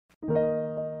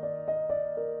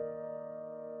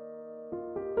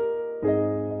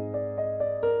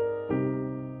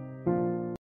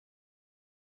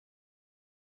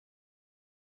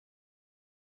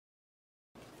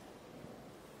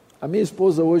A minha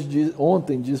esposa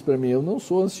ontem disse para mim, eu não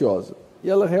sou ansiosa. E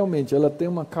ela realmente, ela tem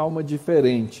uma calma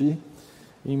diferente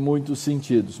em muitos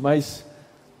sentidos, mas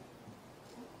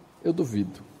eu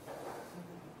duvido.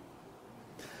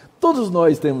 Todos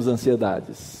nós temos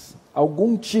ansiedades,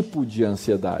 algum tipo de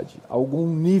ansiedade, algum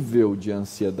nível de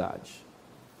ansiedade.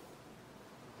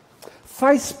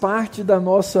 Faz parte da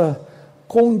nossa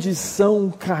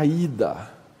condição caída.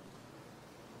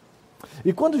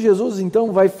 E quando Jesus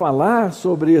então vai falar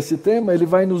sobre esse tema, ele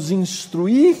vai nos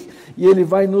instruir e ele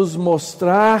vai nos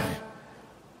mostrar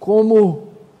como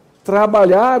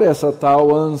trabalhar essa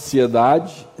tal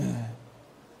ansiedade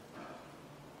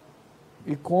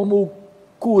e como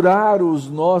curar os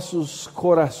nossos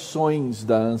corações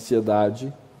da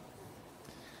ansiedade.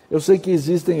 Eu sei que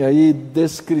existem aí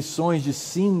descrições de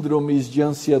síndromes de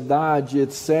ansiedade,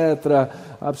 etc.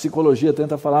 A psicologia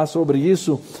tenta falar sobre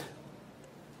isso.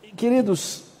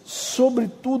 Queridos,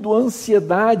 sobretudo, a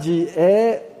ansiedade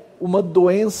é uma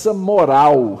doença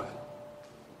moral.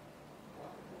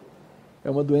 É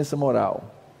uma doença moral.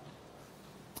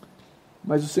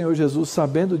 Mas o Senhor Jesus,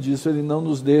 sabendo disso, Ele não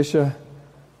nos deixa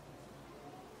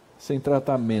sem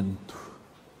tratamento.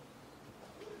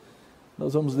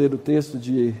 Nós vamos ler o texto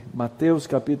de Mateus,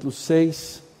 capítulo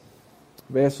 6,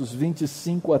 versos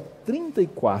 25 a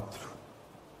 34.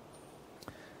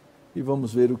 E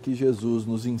vamos ver o que Jesus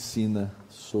nos ensina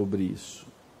sobre isso.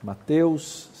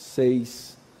 Mateus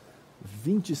 6,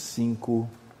 25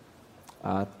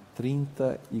 a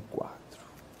 34.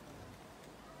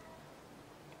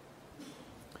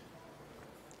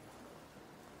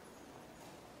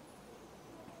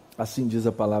 Assim diz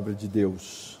a palavra de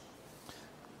Deus.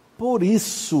 Por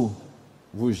isso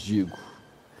vos digo,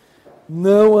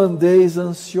 não andeis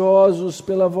ansiosos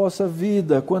pela vossa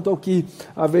vida, quanto ao que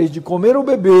haveis de comer ou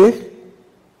beber,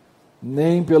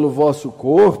 nem pelo vosso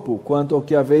corpo, quanto ao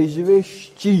que haveis de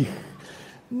vestir.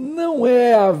 Não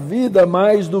é a vida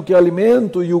mais do que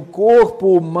alimento e o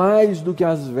corpo mais do que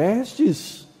as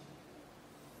vestes?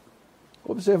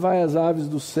 Observai as aves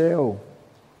do céu,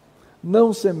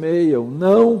 não semeiam,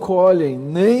 não colhem,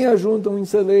 nem ajuntam em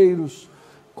celeiros,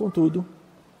 contudo,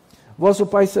 vosso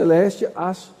Pai Celeste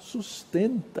as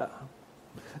sustenta.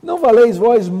 Não valeis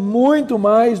vós muito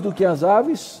mais do que as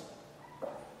aves?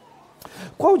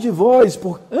 Qual de vós,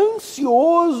 por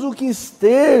ansioso que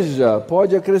esteja,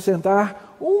 pode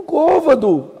acrescentar um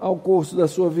côvado ao curso da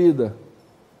sua vida?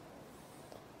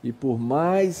 E por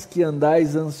mais que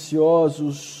andais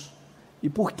ansiosos, e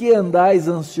por que andais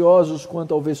ansiosos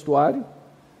quanto ao vestuário?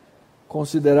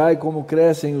 Considerai como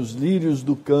crescem os lírios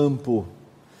do campo.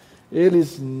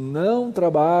 Eles não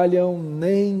trabalham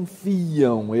nem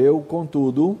fiam. Eu,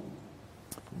 contudo,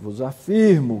 vos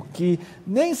afirmo que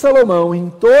nem Salomão, em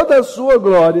toda a sua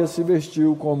glória, se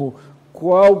vestiu como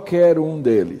qualquer um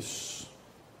deles.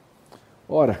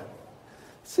 Ora,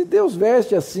 se Deus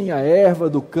veste assim a erva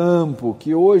do campo,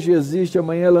 que hoje existe,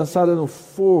 amanhã é lançada no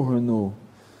forno,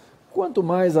 quanto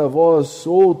mais a vós,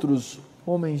 outros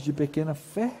homens de pequena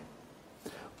fé?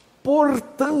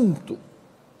 Portanto,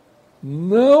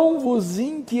 não vos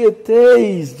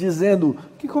inquieteis, dizendo,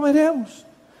 que comeremos,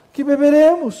 que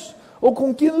beberemos, ou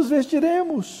com que nos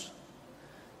vestiremos?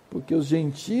 Porque os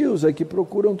gentios é que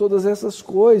procuram todas essas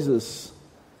coisas,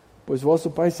 pois vosso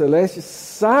Pai Celeste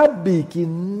sabe que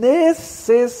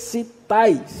necessitais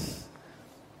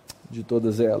de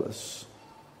todas elas.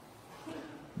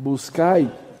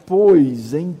 Buscai,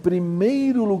 pois, em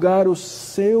primeiro lugar o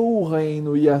seu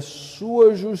reino e a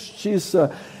sua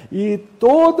justiça, e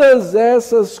todas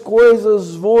essas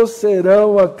coisas vos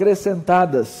serão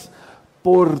acrescentadas.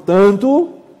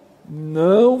 Portanto,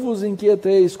 não vos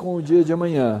inquieteis com o dia de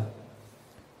amanhã,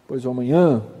 pois o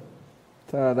amanhã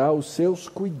trará os seus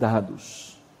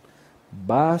cuidados.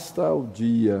 Basta ao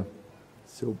dia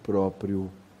seu próprio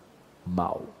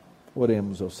mal.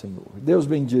 Oremos ao Senhor. Deus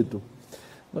bendito,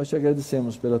 nós te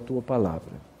agradecemos pela tua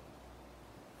palavra.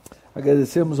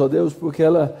 Agradecemos, ó Deus, porque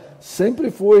ela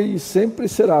sempre foi e sempre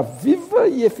será viva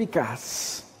e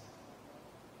eficaz.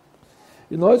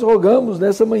 E nós rogamos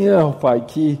nessa manhã, ó Pai,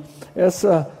 que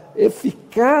essa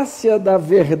eficácia da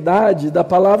verdade, da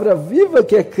palavra viva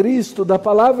que é Cristo, da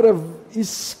palavra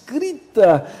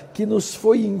escrita que nos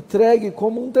foi entregue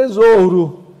como um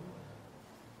tesouro,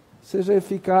 seja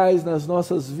eficaz nas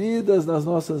nossas vidas, nas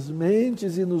nossas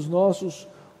mentes e nos nossos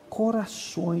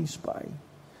corações, Pai,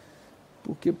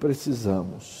 porque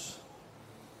precisamos.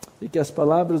 E que as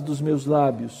palavras dos meus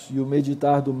lábios e o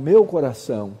meditar do meu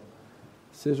coração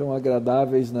sejam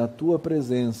agradáveis na Tua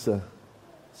presença,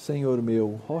 Senhor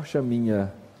meu, rocha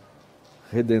minha,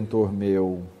 Redentor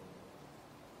meu.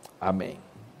 Amém.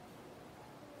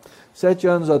 7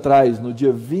 anos atrás, no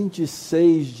dia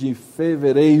 26 de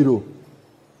fevereiro,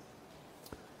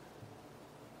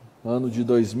 ano de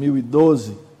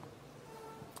 2012,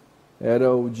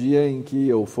 era o dia em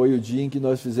que, ou foi o dia em que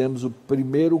nós fizemos o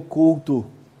primeiro culto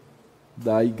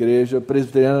da Igreja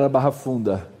Presbiteriana da Barra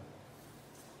Funda.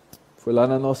 Foi lá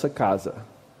na nossa casa,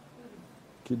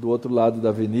 aqui do outro lado da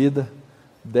avenida,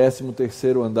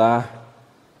 13º andar,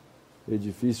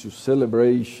 edifício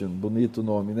Celebration, bonito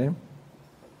nome, né?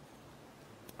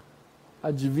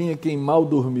 Adivinha quem mal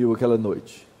dormiu aquela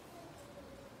noite?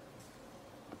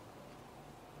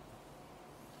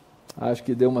 Acho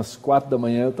que deu umas 4 da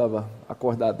manhã, eu estava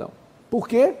acordadão. Por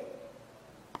quê?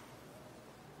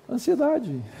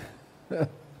 Ansiedade.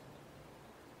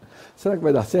 Será que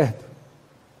vai dar certo?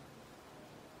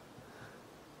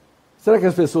 Será que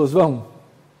as pessoas vão?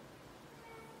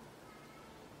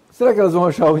 Será que elas vão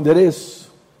achar o endereço?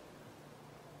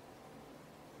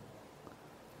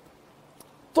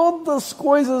 Todas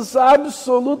coisas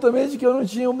absolutamente que eu não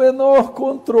tinha o menor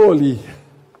controle.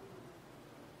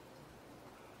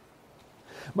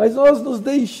 Mas nós nos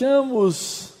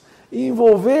deixamos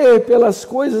envolver pelas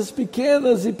coisas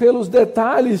pequenas e pelos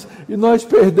detalhes, e nós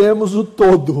perdemos o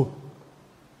todo.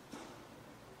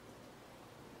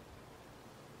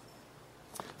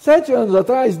 7 anos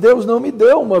atrás, Deus não me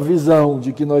deu uma visão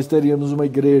de que nós teríamos uma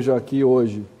igreja aqui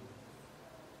hoje,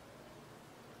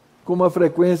 com uma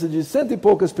frequência de 100 e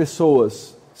poucas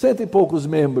pessoas, 100 e poucos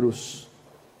membros,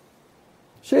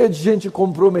 cheia de gente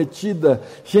comprometida,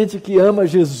 gente que ama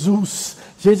Jesus,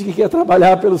 gente que quer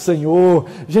trabalhar pelo Senhor,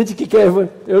 gente que quer...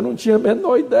 Eu não tinha a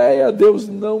menor ideia, Deus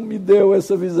não me deu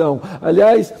essa visão.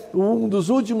 Aliás, um dos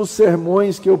últimos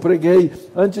sermões que eu preguei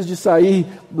antes de sair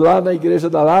lá na igreja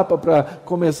da Lapa para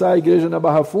começar a igreja na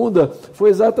Barra Funda, foi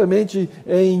exatamente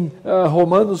em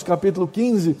Romanos capítulo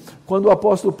 15, quando o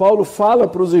apóstolo Paulo fala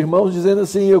para os irmãos, dizendo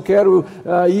assim: eu quero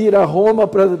ir a Roma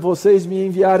para vocês me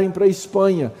enviarem para a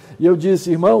Espanha. E eu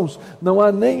disse: irmãos, não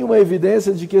há nenhuma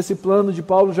evidência de que esse plano de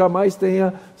Paulo jamais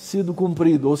tenha sido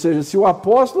cumprido. Ou seja, se o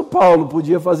apóstolo Paulo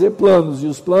podia fazer planos e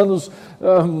os planos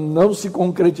não se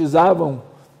concretizavam,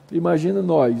 imagina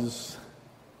nós.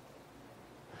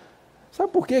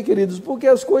 Sabe por quê, queridos? Porque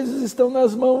as coisas estão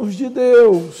nas mãos de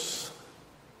Deus.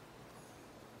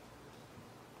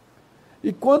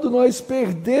 E quando nós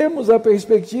perdemos a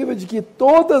perspectiva de que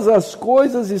todas as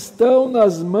coisas estão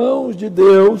nas mãos de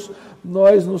Deus,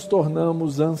 nós nos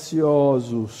tornamos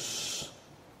ansiosos.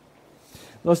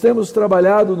 Nós temos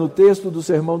trabalhado no texto do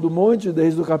Sermão do Monte,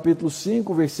 desde o capítulo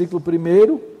 5, versículo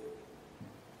 1.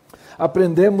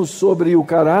 Aprendemos sobre o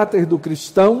caráter do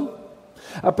cristão.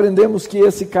 Aprendemos que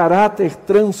esse caráter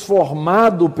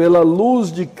transformado pela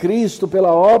luz de Cristo,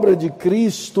 pela obra de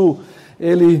Cristo,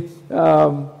 ele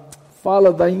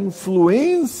fala da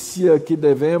influência que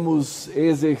devemos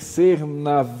exercer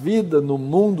na vida, no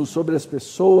mundo, sobre as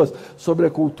pessoas, sobre a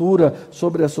cultura,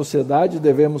 sobre a sociedade.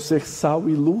 Devemos ser sal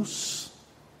e luz.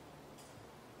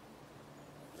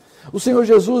 O Senhor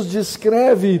Jesus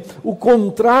descreve o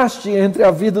contraste entre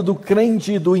a vida do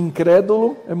crente e do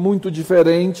incrédulo, é muito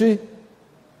diferente.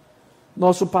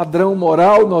 Nosso padrão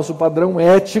moral, nosso padrão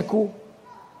ético.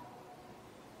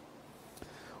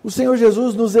 O Senhor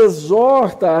Jesus nos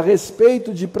exorta a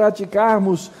respeito de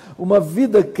praticarmos uma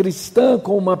vida cristã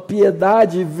com uma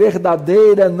piedade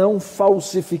verdadeira, não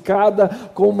falsificada,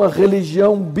 com uma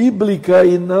religião bíblica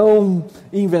e não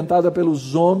inventada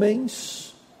pelos homens.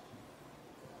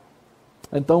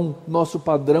 Então, nosso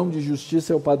padrão de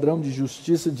justiça é o padrão de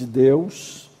justiça de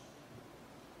Deus.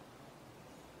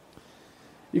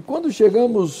 E quando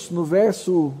chegamos no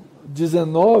verso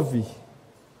 19...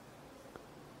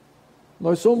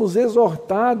 nós somos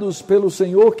exortados pelo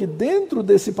Senhor que dentro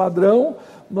desse padrão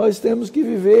nós temos que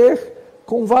viver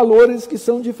com valores que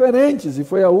são diferentes. E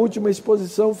foi a última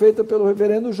exposição feita pelo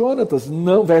reverendo Jonatas.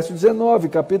 Não, verso 19,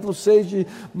 capítulo 6 de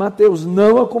Mateus: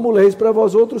 não acumuleis para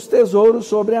vós outros tesouros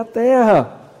sobre a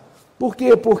terra. Por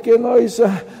quê? Porque nós,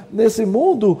 nesse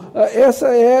mundo,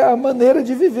 essa é a maneira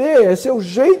de viver, esse é o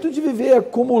jeito de viver,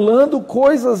 acumulando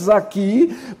coisas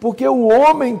aqui, porque o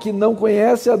homem que não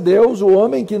conhece a Deus, o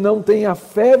homem que não tem a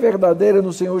fé verdadeira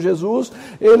no Senhor Jesus,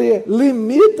 ele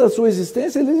limita a sua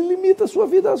existência, ele limita a sua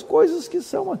vida às coisas que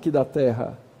são aqui da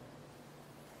terra.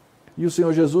 E o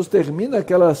Senhor Jesus termina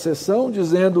aquela sessão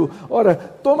dizendo: ora,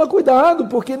 toma cuidado,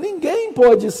 porque ninguém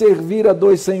pode servir a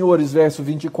 2 senhores, verso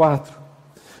 24.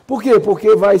 Por quê?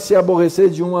 Porque vai se aborrecer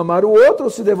de um, amar o outro, ou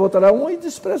se devotará a um e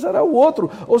desprezará o outro.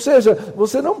 Ou seja,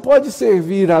 você não pode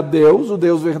servir a Deus, o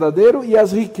Deus verdadeiro, e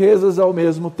as riquezas ao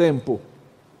mesmo tempo.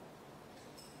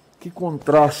 Que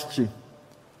contraste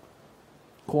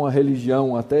com a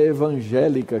religião, até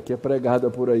evangélica, que é pregada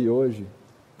por aí hoje.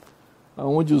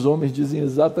 onde os homens dizem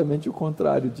exatamente o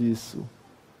contrário disso.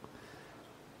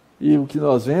 E o que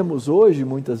nós vemos hoje,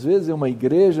 muitas vezes, é uma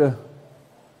igreja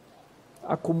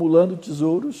acumulando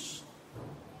tesouros,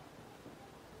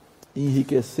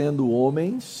 enriquecendo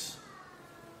homens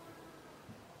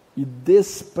e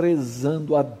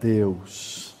desprezando a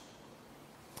Deus.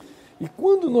 E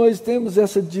quando nós temos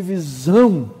essa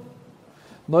divisão,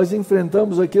 nós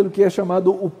enfrentamos aquilo que é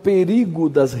chamado o perigo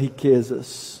das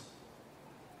riquezas.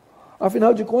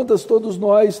 Afinal de contas, todos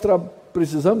nós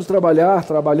precisamos trabalhar,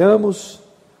 trabalhamos,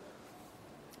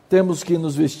 temos que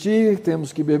nos vestir,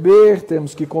 temos que beber,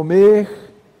 temos que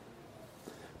comer,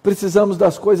 precisamos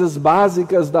das coisas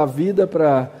básicas da vida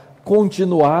para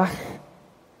continuar.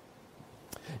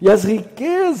 E as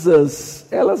riquezas,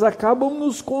 elas acabam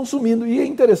nos consumindo. E é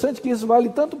interessante que isso vale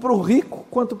tanto para o rico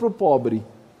quanto para o pobre.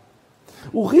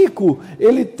 O rico,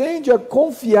 ele tende a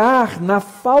confiar na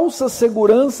falsa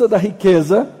segurança da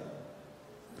riqueza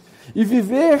e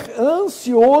viver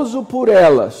ansioso por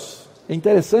elas. É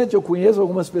interessante, eu conheço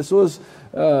algumas pessoas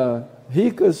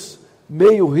ricas,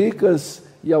 meio ricas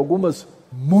e algumas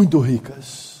muito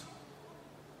ricas.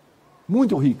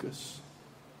 Muito ricas.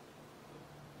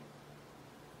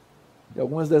 E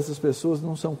algumas dessas pessoas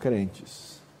não são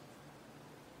crentes.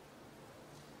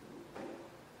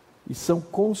 E são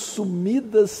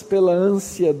consumidas pela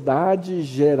ansiedade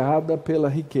gerada pela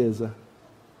riqueza.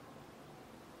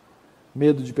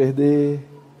 Medo de perder,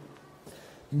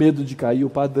 medo de cair o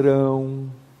padrão,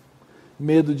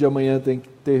 medo de amanhã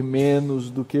ter menos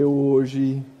do que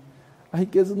hoje. A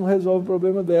riqueza não resolve o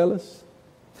problema delas.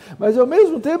 Mas ao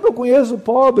mesmo tempo eu conheço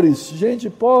pobres, gente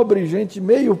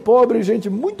meio pobre, gente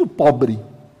muito pobre.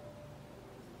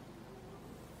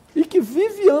 E que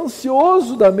vive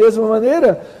ansioso da mesma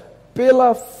maneira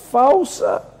pela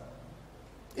falsa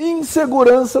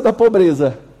insegurança da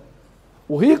pobreza.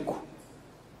 O rico,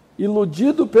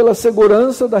 iludido pela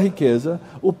segurança da riqueza,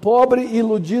 o pobre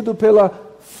iludido pela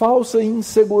falsa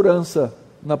insegurança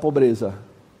na pobreza.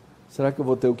 Será que eu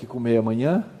vou ter o que comer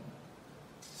amanhã?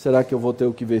 Será que eu vou ter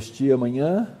o que vestir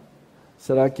amanhã?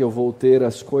 Será que eu vou ter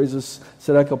as coisas?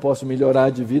 Será que eu posso melhorar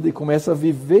de vida? E começa a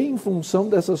viver em função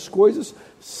dessas coisas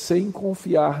sem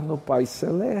confiar no Pai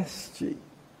Celeste.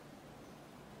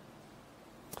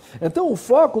 Então o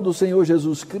foco do Senhor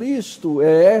Jesus Cristo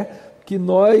é que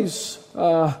nós,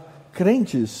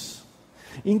 crentes,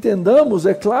 entendamos,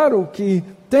 é claro, que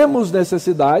temos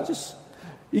necessidades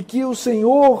e que o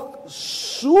Senhor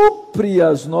supre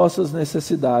as nossas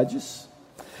necessidades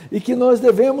e que nós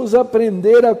devemos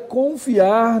aprender a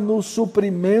confiar no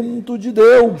suprimento de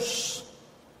Deus.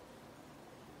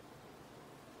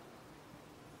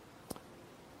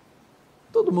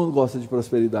 Todo mundo gosta de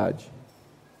prosperidade.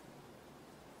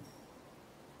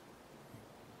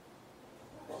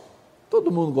 Todo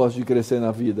mundo gosta de crescer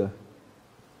na vida.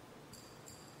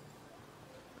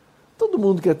 Todo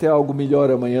mundo quer ter algo melhor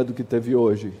amanhã do que teve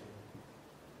hoje.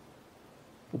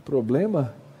 O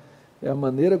problema é a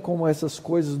maneira como essas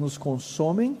coisas nos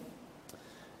consomem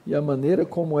e a maneira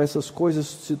como essas coisas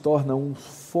se tornam um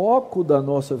foco da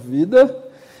nossa vida,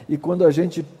 e quando a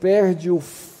gente perde o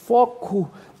foco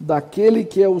daquele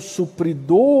que é o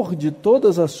supridor de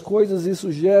todas as coisas,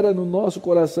 isso gera no nosso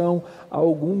coração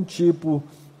algum tipo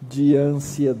de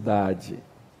ansiedade.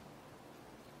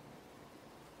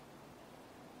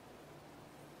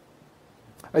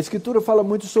 A Escritura fala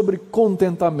muito sobre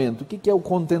contentamento. O que é o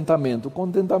contentamento? O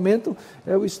contentamento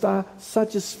é o estar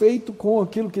satisfeito com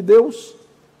aquilo que Deus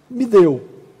me deu.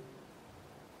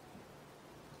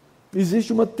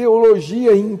 Existe uma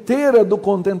teologia inteira do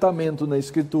contentamento na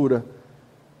Escritura.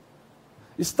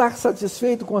 Estar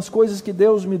satisfeito com as coisas que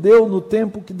Deus me deu no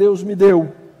tempo que Deus me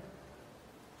deu.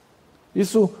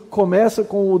 Isso começa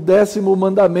com o 10º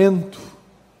mandamento,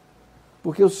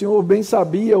 porque o Senhor bem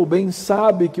sabia, ou bem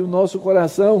sabe, que o nosso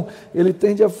coração, ele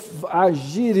tende a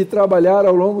agir e trabalhar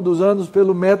ao longo dos anos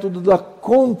pelo método da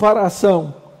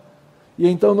comparação. E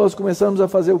então nós começamos a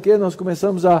fazer o quê? Nós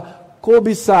começamos a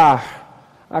cobiçar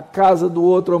a casa do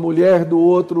outro, a mulher do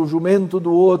outro, o jumento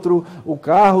do outro, o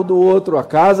carro do outro, a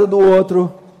casa do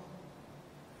outro.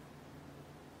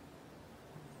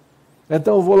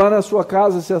 Então eu vou lá na sua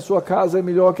casa, se a sua casa é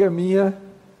melhor que a minha,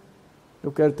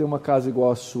 eu quero ter uma casa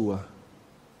igual à sua.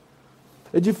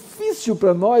 É difícil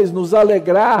para nós nos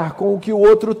alegrar com o que o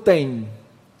outro tem.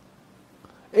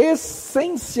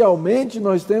 Essencialmente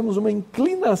nós temos uma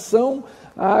inclinação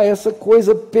a essa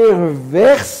coisa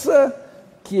perversa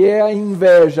que é a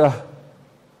inveja.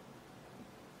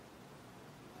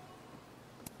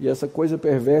 E essa coisa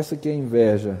perversa que é a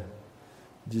inveja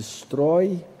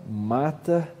destrói,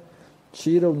 mata,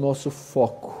 tira o nosso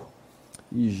foco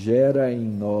e gera em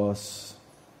nós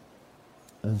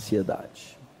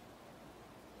ansiedade.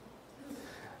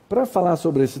 Para falar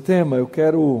sobre esse tema, eu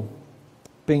quero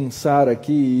pensar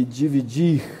aqui e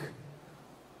dividir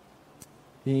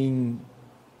em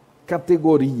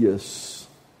categorias.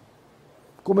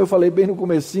 Como eu falei bem no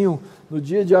comecinho, no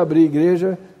dia de abrir a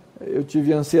igreja, eu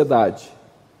tive ansiedade.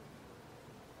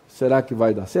 Será que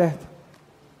vai dar certo?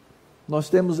 Nós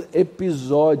temos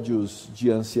episódios de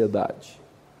ansiedade.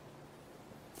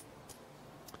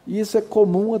 E isso é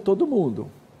comum a todo mundo.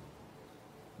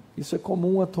 Isso é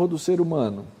comum a todo ser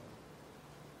humano.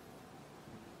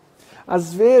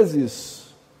 Às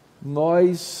vezes,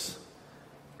 nós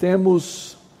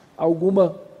temos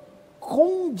alguma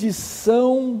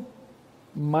condição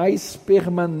mais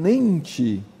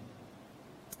permanente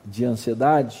de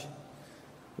ansiedade,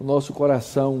 o nosso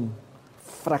coração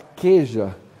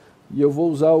fraqueja, e eu vou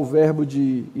usar o verbo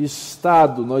de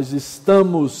estado, nós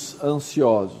estamos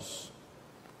ansiosos.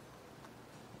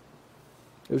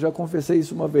 Eu já confessei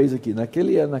isso uma vez aqui,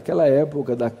 naquela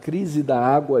época da crise da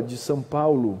água de São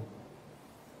Paulo,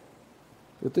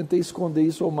 eu tentei esconder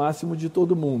isso ao máximo de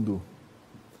todo mundo,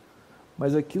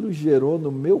 mas aquilo gerou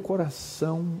no meu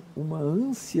coração uma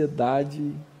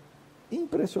ansiedade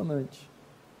impressionante.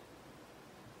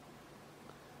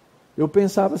 Eu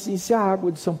pensava assim, se a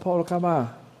água de São Paulo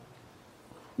acabar,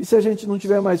 e se a gente não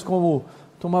tiver mais como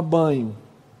tomar banho,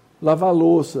 lavar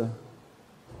louça,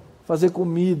 fazer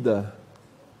comida,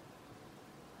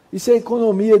 e se a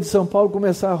economia de São Paulo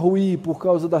começar a ruir por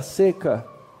causa da seca,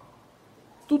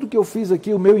 tudo que eu fiz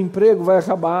aqui, o meu emprego vai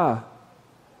acabar,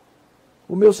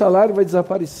 o meu salário vai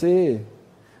desaparecer,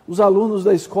 os alunos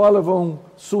da escola vão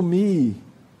sumir.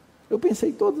 Eu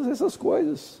pensei todas essas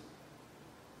coisas.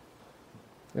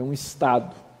 É um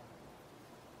estado.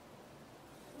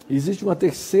 Existe uma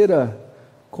terceira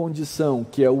condição,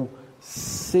 que é o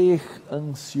ser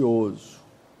ansioso.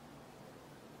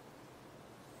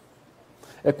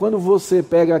 É quando você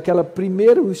pega aquele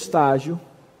primeiro estágio,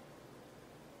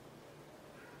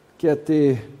 que é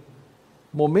ter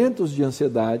momentos de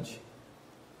ansiedade,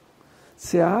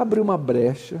 você abre uma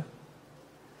brecha,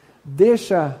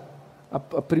 deixa a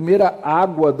primeira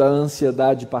água da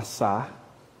ansiedade passar,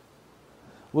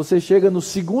 você chega no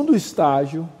segundo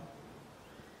estágio,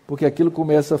 porque aquilo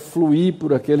começa a fluir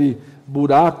por aquele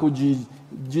buraco de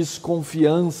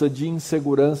desconfiança, de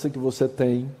insegurança que você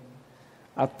tem,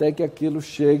 até que aquilo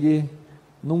chegue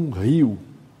num rio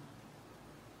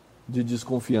de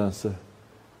desconfiança,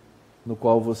 no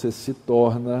qual você se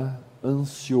torna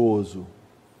ansioso.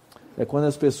 É quando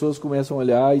as pessoas começam a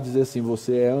olhar e dizer assim,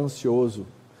 você é ansioso,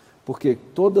 porque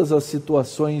todas as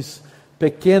situações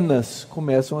pequenas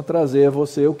começam a trazer a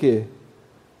você o quê?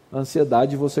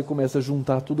 Ansiedade, e você começa a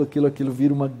juntar tudo aquilo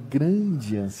vira uma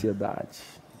grande ansiedade.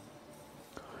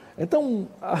 Então,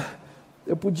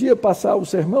 eu podia passar o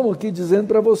sermão aqui dizendo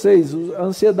para vocês, a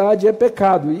ansiedade é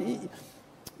pecado, e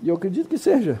eu acredito que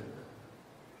seja.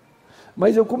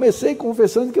 Mas eu comecei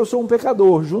confessando que eu sou um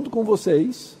pecador, junto com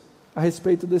vocês, a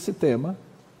respeito desse tema,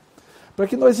 para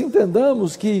que nós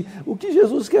entendamos que o que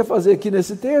Jesus quer fazer aqui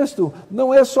nesse texto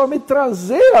não é só me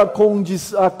trazer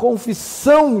a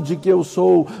confissão de que eu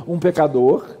sou um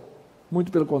pecador,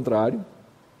 muito pelo contrário,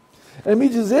 é me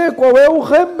dizer qual é o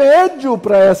remédio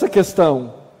para essa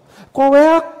questão, qual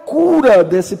é a cura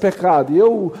desse pecado. E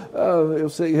eu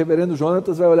sei, reverendo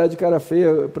Jonatas vai olhar de cara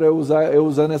feia para eu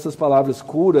usando essas palavras,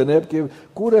 cura, né? Porque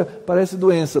cura parece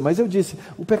doença, mas eu disse,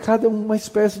 o pecado é uma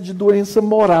espécie de doença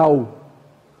moral.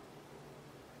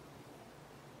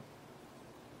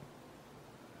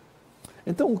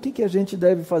 Então, o que a gente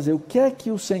deve fazer? O que é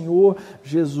que o Senhor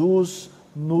Jesus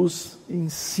nos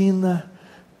ensina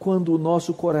quando o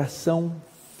nosso coração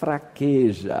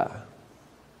fraqueja?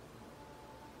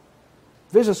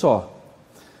 Veja só,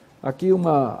 aqui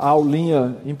uma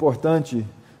aulinha importante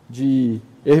de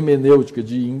hermenêutica,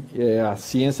 a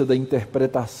ciência da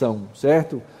interpretação,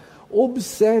 certo?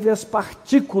 Observe as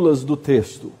partículas do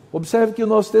texto. Observe que o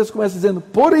nosso texto começa dizendo,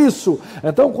 por isso.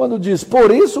 Então, quando diz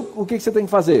por isso, o que você tem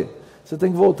que fazer? Você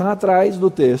tem que voltar atrás do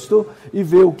texto e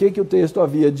ver o que o texto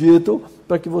havia dito,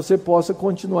 para que você possa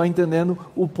continuar entendendo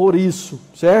o por isso,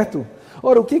 certo?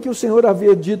 Ora, o que o Senhor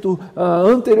havia dito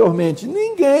anteriormente?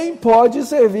 Ninguém pode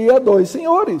servir a dois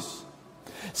senhores.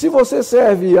 Se você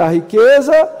serve a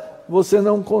riqueza, você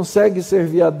não consegue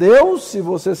servir a Deus. Se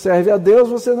você serve a Deus,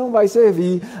 você não vai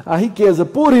servir a riqueza.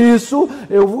 Por isso,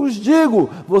 eu vos digo,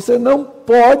 você não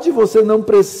pode, você não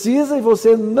precisa e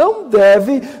você não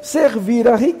deve servir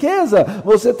a riqueza.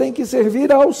 Você tem que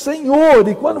servir ao Senhor.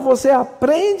 E quando você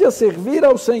aprende a servir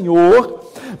ao Senhor,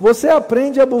 você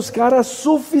aprende a buscar a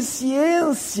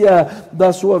suficiência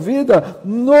da sua vida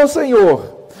no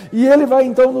Senhor. E Ele vai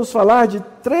então nos falar de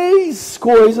 3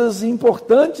 coisas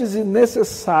importantes e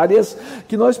necessárias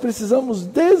que nós precisamos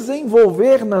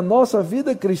desenvolver na nossa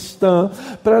vida cristã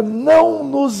para não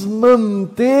nos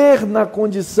manter na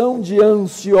condição de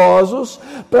ansiosos,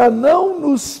 para não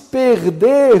nos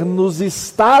perder nos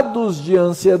estados de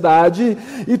ansiedade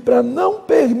e para não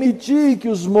permitir que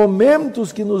os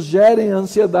momentos que nos gerem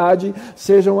ansiedade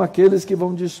sejam aqueles que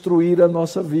vão destruir a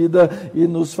nossa vida e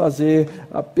nos fazer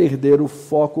a perder o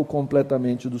foco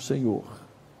completamente do Senhor.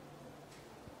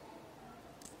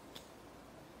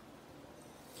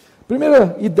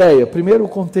 Primeira ideia, primeiro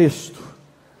contexto,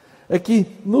 é que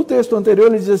no texto anterior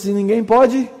ele diz assim, ninguém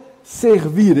pode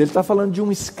servir, ele está falando de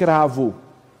um escravo.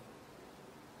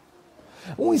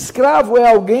 Um escravo é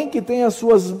alguém que tem a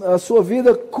sua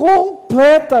vida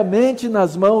completamente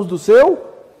nas mãos do seu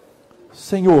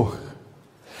Senhor.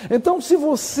 Então, se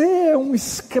você é um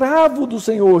escravo do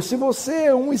Senhor, se você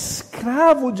é um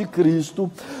escravo de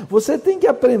Cristo, você tem que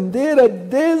aprender a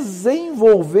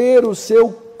desenvolver o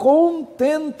seu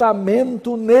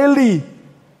contentamento nele.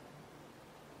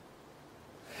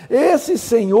 Esse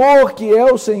Senhor que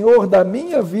é o Senhor da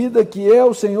minha vida, que é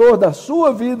o Senhor da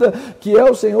sua vida, que é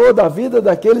o Senhor da vida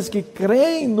daqueles que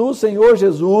creem no Senhor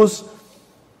Jesus,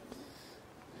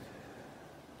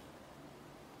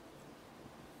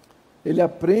 ele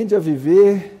aprende a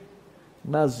viver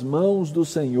nas mãos do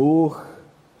Senhor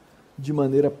de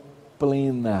maneira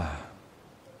plena.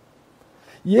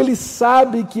 E ele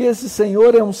sabe que esse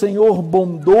Senhor é um Senhor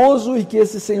bondoso e que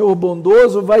esse Senhor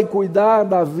bondoso vai cuidar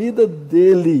da vida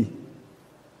dele.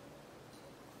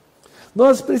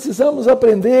 Nós precisamos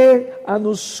aprender a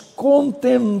nos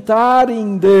contentar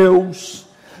em Deus,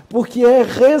 porque é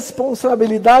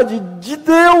responsabilidade de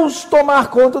Deus tomar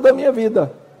conta da minha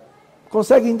vida.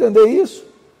 Consegue entender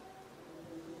isso?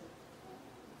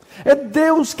 É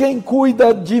Deus quem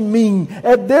cuida de mim,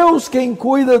 é Deus quem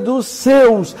cuida dos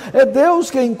seus, é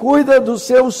Deus quem cuida dos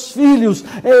seus filhos,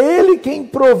 é Ele quem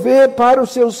provê para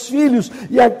os seus filhos,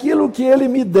 e aquilo que Ele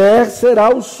me der será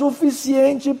o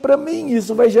suficiente para mim.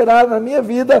 Isso vai gerar na minha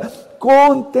vida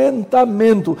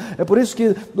contentamento. É por isso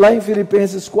que lá em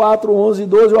Filipenses 4, 11 e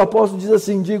 12, o apóstolo diz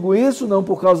assim, digo isso não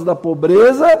por causa da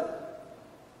pobreza,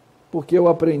 porque eu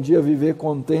aprendi a viver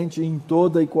contente em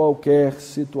toda e qualquer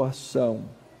situação.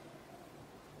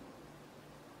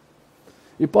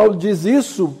 E Paulo diz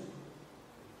isso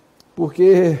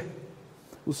porque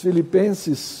os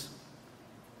filipenses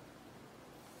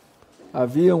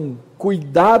haviam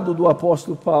cuidado do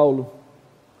apóstolo Paulo,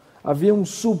 haviam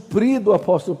suprido o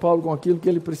apóstolo Paulo com aquilo que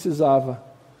ele precisava.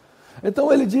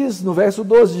 Então ele diz no verso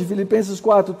 12 de Filipenses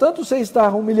 4, tanto sei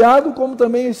estar humilhado como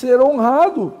também ser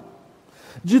honrado.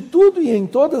 De tudo e em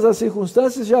todas as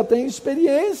circunstâncias já tenho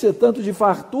experiência, tanto de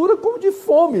fartura como de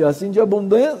fome, assim de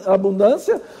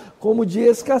abundância como de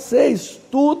escassez.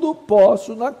 Tudo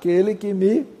posso naquele que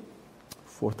me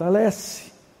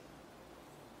fortalece.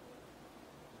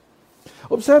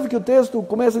 Observe que o texto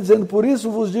começa dizendo, por isso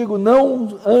vos digo,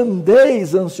 não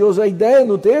andeis ansiosos. A ideia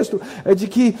no texto é de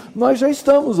que nós já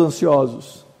estamos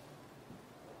ansiosos.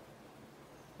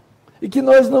 E que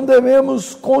nós não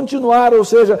devemos continuar, ou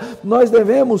seja, nós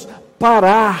devemos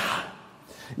parar.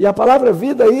 E a palavra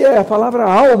vida aí é a palavra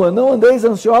alma, não andeis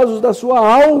ansiosos da sua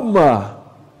alma.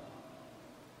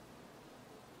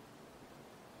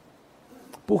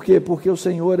 Por quê? Porque o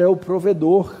Senhor é o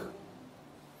provedor.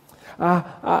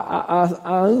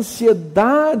 A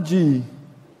ansiedade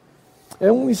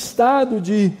é um estado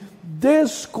de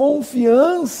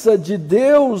desconfiança de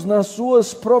Deus nas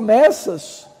suas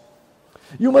promessas.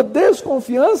 E uma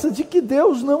desconfiança de que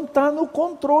Deus não está no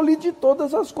controle de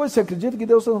todas as coisas. Você acredita que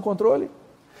Deus está no controle?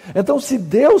 Então, se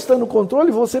Deus está no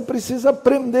controle, você precisa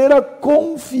aprender a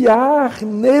confiar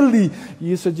nele.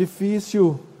 E isso é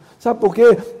difícil. Sabe por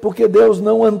quê? Porque Deus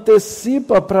não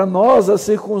antecipa para nós as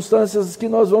circunstâncias que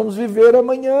nós vamos viver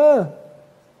amanhã.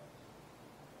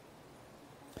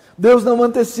 Deus não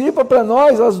antecipa para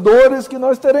nós as dores que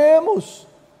nós teremos.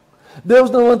 Deus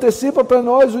não antecipa para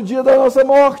nós o dia da nossa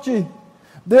morte.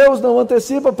 Deus não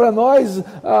antecipa para nós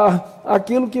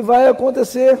aquilo que vai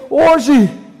acontecer hoje.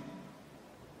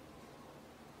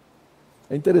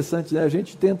 É interessante, né? A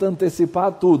gente tenta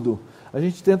antecipar tudo. A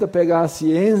gente tenta pegar a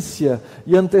ciência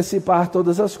e antecipar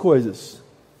todas as coisas.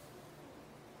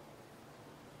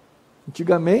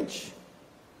 Antigamente,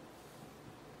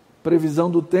 previsão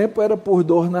do tempo era por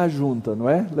dor na junta, não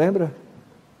é? Lembra?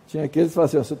 Tinha aqueles que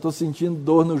falavam assim, se eu estou sentindo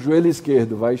dor no joelho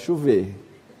esquerdo, vai chover.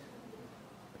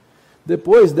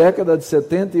 Depois, década de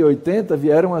 70 e 80,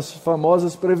 vieram as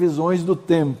famosas previsões do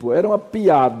tempo. Era uma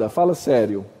piada, fala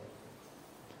sério.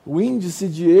 O índice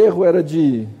de erro era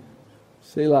de,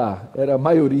 a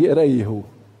maioria era erro.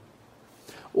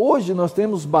 Hoje nós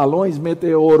temos balões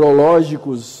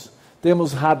meteorológicos,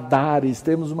 temos radares,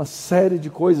 temos uma série de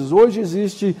coisas.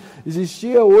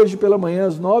 Existia hoje pela manhã,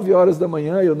 às 9 horas da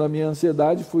manhã, eu na minha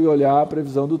ansiedade fui olhar a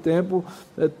previsão do tempo,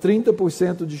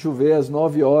 30% de chover às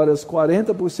 9 horas,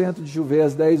 40% de chover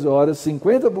às 10 horas,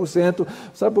 50%.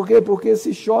 Sabe por quê? Porque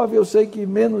se chove eu sei que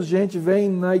menos gente vem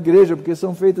na igreja, porque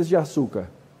são feitas de açúcar.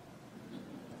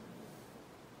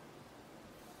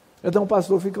 Então o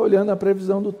pastor fica olhando a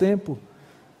previsão do tempo.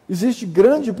 Existe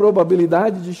grande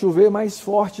probabilidade de chover mais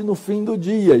forte no fim do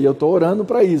dia, e eu estou orando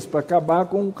para isso, para acabar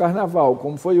com o carnaval,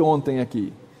 como foi ontem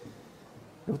aqui.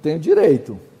 Eu tenho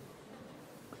direito.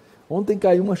 Ontem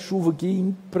caiu uma chuva aqui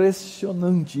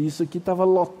impressionante, isso aqui estava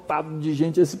lotado de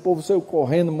gente, esse povo saiu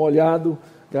correndo, molhado,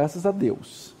 graças a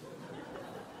Deus.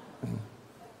 Não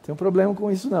tem problema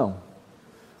com isso não.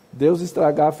 Deus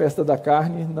estragar a festa da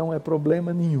carne não é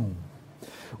problema nenhum.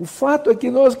 O fato é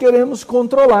que nós queremos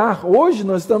controlar. Hoje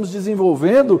nós estamos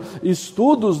desenvolvendo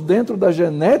estudos dentro da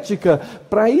genética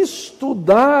para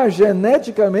estudar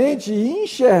geneticamente e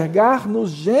enxergar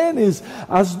nos genes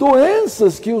as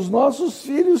doenças que os nossos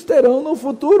filhos terão no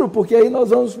futuro, porque aí nós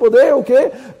vamos poder o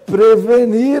quê?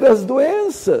 Prevenir as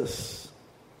doenças.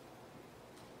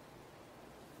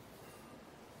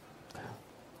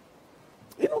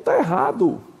 E não está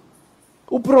errado.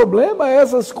 O problema é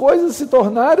essas coisas se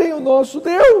tornarem o nosso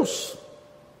Deus.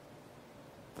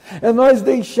 É nós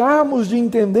deixarmos de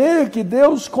entender que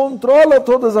Deus controla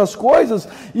todas as coisas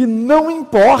e não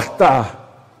importa.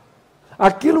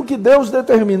 Aquilo que Deus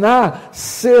determinar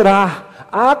será,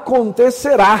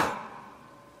 acontecerá.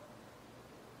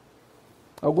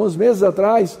 Alguns meses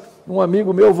atrás, um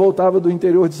amigo meu voltava do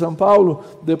interior de São Paulo,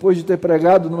 depois de ter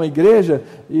pregado numa igreja,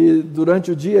 e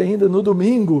durante o dia ainda, no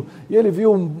domingo, e ele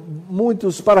viu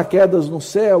muitos paraquedas no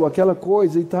céu, aquela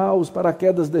coisa e tal, os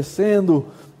paraquedas descendo,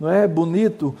 não é?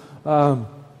 Bonito,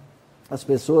 as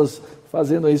pessoas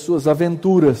fazendo aí suas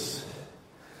aventuras.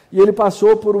 E ele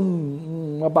passou por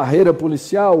uma barreira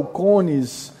policial,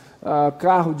 cones,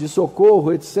 carro de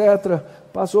socorro, etc.,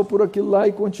 passou por aquilo lá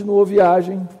e continuou a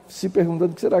viagem, se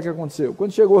perguntando o que será que aconteceu.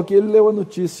 Quando chegou aqui, ele leu a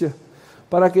notícia, o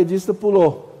paraquedista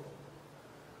pulou,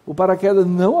 o paraquedas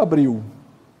não abriu,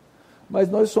 mas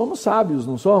nós somos sábios,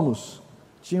 não somos?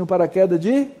 Tinha o paraquedas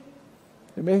de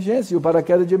emergência, e o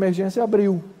paraquedas de emergência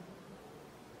abriu.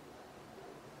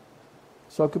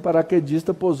 Só que o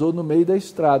paraquedista pousou no meio da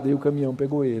estrada e o caminhão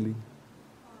pegou ele.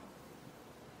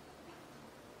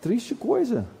 Triste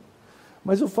coisa.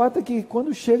 Mas o fato é que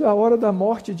quando chega a hora da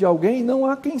morte de alguém, não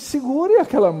há quem segure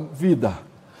aquela vida.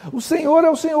 O Senhor é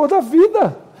o Senhor da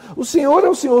vida. O Senhor é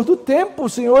o Senhor do tempo, o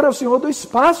Senhor é o Senhor do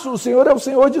espaço, o Senhor é o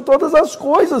Senhor de todas as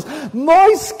coisas.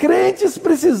 Nós crentes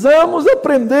precisamos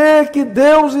aprender que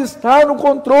Deus está no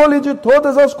controle de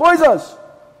todas as coisas.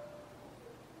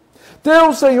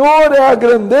 Teu Senhor é a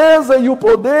grandeza e o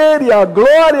poder e a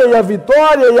glória e a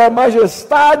vitória e a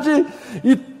majestade,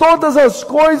 e todas as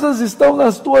coisas estão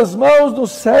nas tuas mãos, no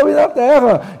céu e na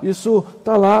terra. Isso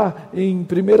está lá em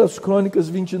 1 Crônicas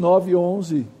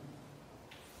 29:11.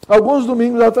 Alguns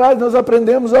domingos atrás nós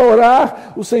aprendemos a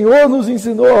orar, o Senhor nos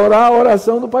ensinou a orar a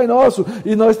oração do Pai Nosso,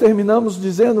 e nós terminamos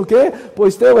dizendo o quê?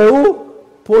 Pois teu é o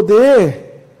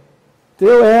poder,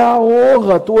 teu é a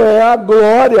honra, tua é a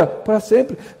glória para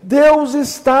sempre. Deus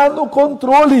está no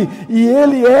controle e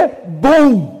Ele é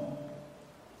bom.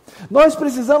 Nós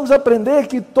precisamos aprender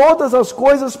que todas as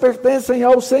coisas pertencem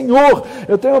ao Senhor.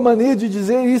 Eu tenho a mania de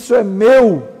dizer isso é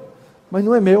meu, mas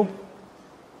não é meu.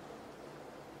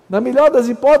 Na melhor das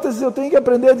hipóteses, eu tenho que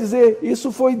aprender a dizer,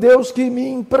 isso foi Deus que me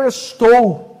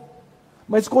emprestou,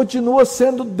 mas continua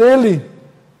sendo dele.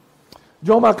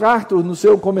 John MacArthur, no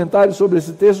seu comentário sobre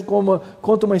esse texto,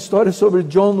 conta uma história sobre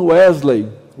John Wesley,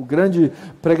 o grande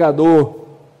pregador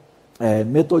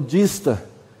metodista,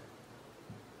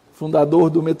 fundador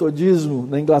do metodismo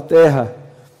na Inglaterra.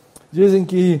 Dizem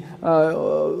que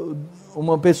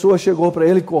uma pessoa chegou para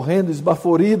ele correndo,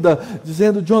 esbaforida,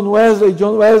 dizendo, John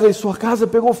Wesley, sua casa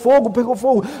pegou fogo.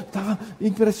 Estava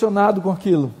impressionado com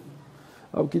aquilo.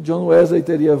 Ao que John Wesley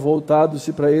teria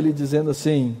voltado-se para ele dizendo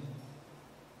assim,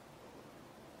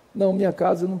 não, minha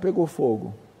casa não pegou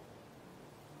fogo,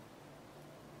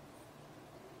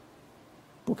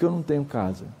 porque eu não tenho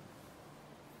casa.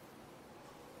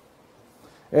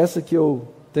 Essa que eu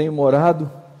tenho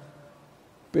morado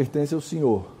pertence ao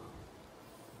Senhor.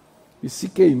 E se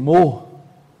queimou,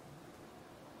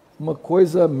 uma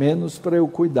coisa a menos para eu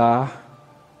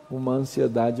cuidar, uma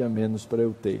ansiedade a menos para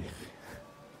eu ter.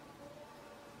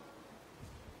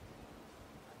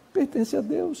 Pertence a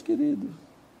Deus, querido.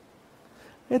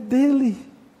 É dele.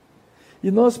 E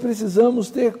nós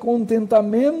precisamos ter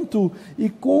contentamento e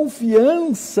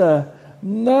confiança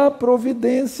na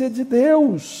providência de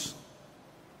Deus.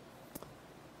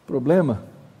 O problema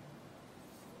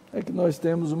é que nós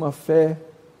temos uma fé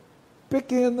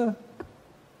pequena,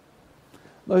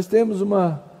 nós temos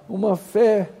uma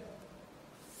fé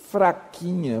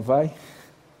fraquinha, vai.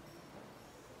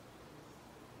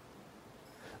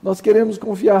 Nós queremos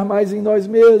confiar mais em nós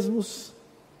mesmos.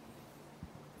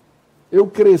 Eu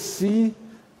cresci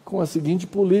com a seguinte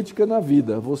política na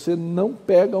vida: você não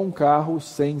pega um carro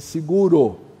sem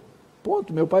seguro.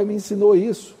 Ponto. Meu pai me ensinou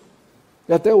isso.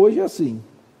 E até hoje é assim.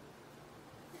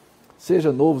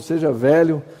 Seja novo, seja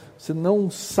velho, você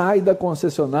não sai da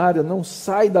concessionária, não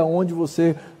sai da onde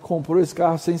você comprou esse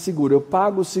carro sem seguro. Eu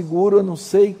pago o seguro há não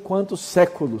sei quantos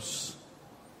séculos.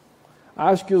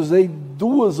 Acho que usei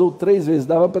 2 ou 3 vezes,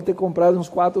 dava para ter comprado uns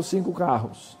 4 ou 5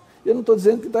 carros. Eu não estou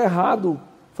dizendo que está errado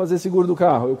fazer seguro do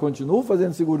carro, eu continuo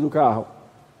fazendo seguro do carro,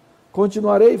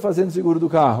 continuarei fazendo seguro do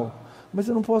carro, mas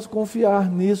eu não posso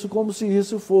confiar nisso como se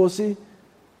isso fosse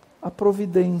a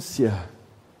providência,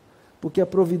 porque a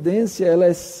providência ela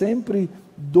é sempre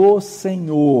do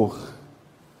Senhor.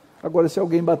 Agora, se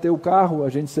alguém bater o carro, a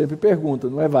gente sempre pergunta,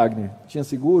 não é, Wagner? Tinha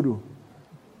seguro?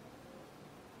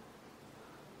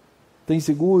 Tem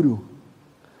seguro?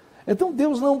 Então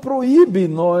Deus não proíbe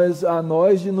a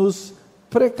nós de nos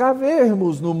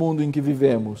precavermos no mundo em que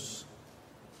vivemos.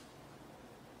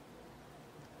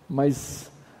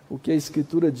 Mas o que a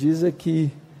Escritura diz é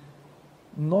que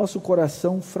nosso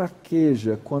coração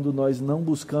fraqueja quando nós não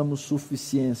buscamos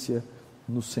suficiência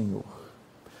no Senhor.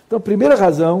 Então, a primeira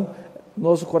razão,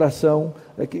 nosso coração,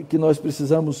 que nós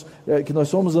precisamos, que nós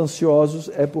somos ansiosos,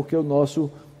 é porque o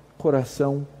nosso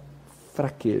coração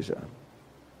fraqueja.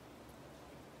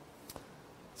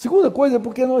 Segunda coisa é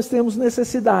porque nós temos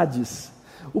necessidades.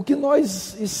 O que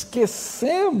nós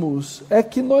esquecemos é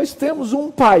que nós temos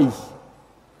um Pai.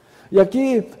 E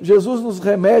aqui Jesus nos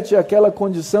remete àquela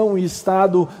condição e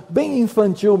estado bem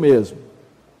infantil mesmo.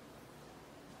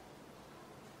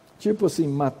 Tipo assim,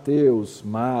 Mateus,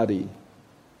 Mari.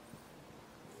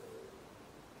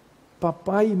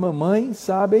 Papai e mamãe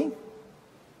sabem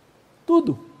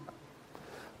tudo.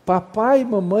 Papai e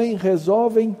mamãe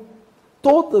resolvem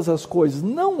todas as coisas.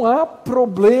 Não há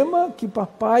problema que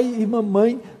papai e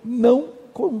mamãe não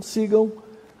consigam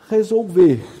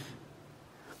resolver.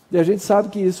 E a gente sabe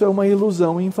que isso é uma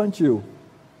ilusão infantil.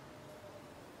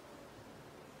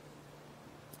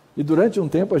 E durante um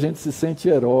tempo a gente se sente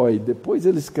herói. Depois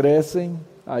eles crescem,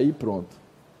 aí pronto.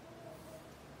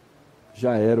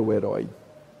 Já era o herói.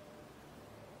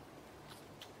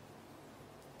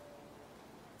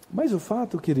 Mas o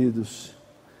fato, queridos,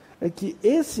 é que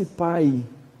esse Pai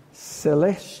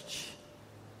celeste,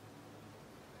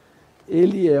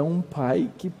 Ele é um Pai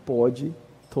que pode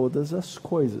todas as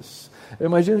coisas. Eu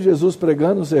imagino Jesus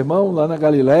pregando um sermão lá na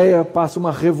Galileia, passa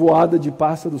uma revoada de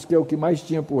pássaros, que é o que mais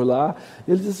tinha por lá.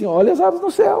 Ele diz assim, olha as aves no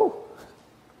céu.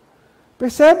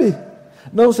 Percebe?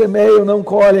 Não semeiam, não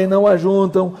colhem, não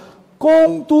ajuntam.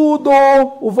 Contudo,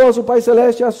 o vosso Pai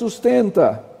celeste a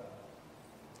sustenta.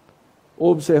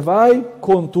 Observai,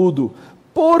 contudo,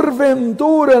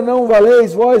 porventura não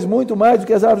valeis vós muito mais do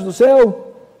que as aves do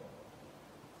céu?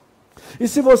 E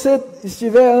se você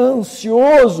estiver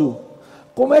ansioso,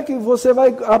 como é que você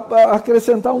vai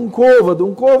acrescentar um côvado?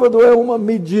 Um côvado é uma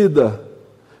medida.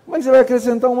 Como é que você vai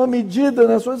acrescentar uma medida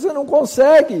na sua vida? Você não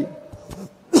consegue.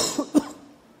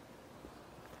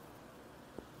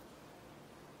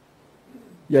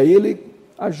 E aí ele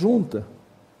ajunta.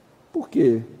 Por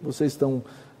que vocês estão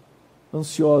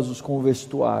ansiosos com o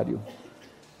vestuário?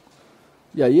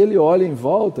 E aí ele olha em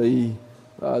volta e,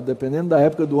 dependendo da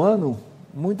época do ano,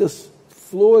 muitas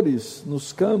flores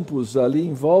nos campos ali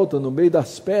em volta, no meio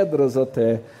das pedras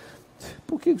até.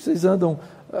 Por que vocês andam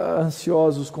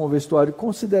ansiosos com o vestuário?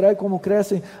 Considerai como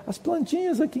crescem as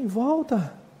plantinhas aqui em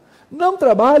volta. Não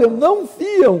trabalham, não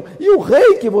fiam. E o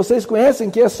rei que vocês conhecem,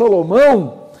 que é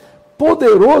Salomão,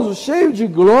 poderoso, cheio de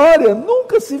glória,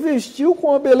 nunca se vestiu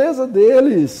com a beleza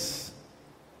deles.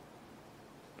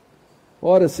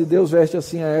 Ora, se Deus veste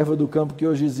assim a erva do campo que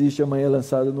hoje existe, amanhã é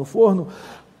lançada no forno,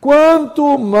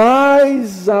 quanto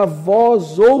mais a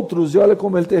vós outros, e olha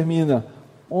como ele termina,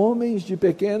 homens de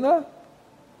pequena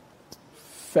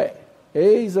fé.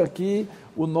 Eis aqui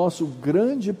o nosso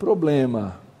grande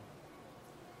problema.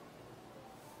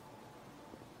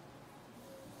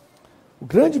 O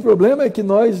grande problema é que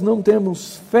nós não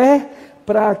temos fé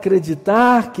para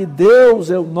acreditar que Deus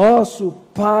é o nosso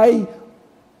Pai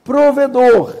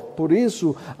provedor. Por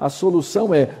isso, a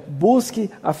solução é: busque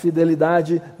a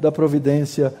fidelidade da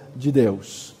providência de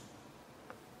Deus.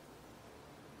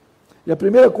 E a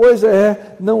primeira coisa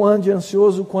é: não ande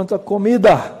ansioso quanto à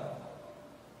comida.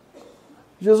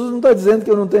 Jesus não está dizendo que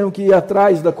eu não tenho que ir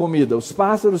atrás da comida, os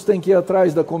pássaros têm que ir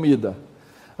atrás da comida.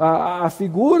 A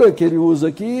figura que ele usa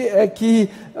aqui é que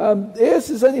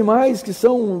esses animais que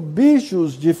são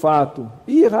bichos de fato,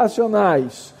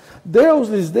 irracionais, Deus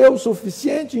lhes deu o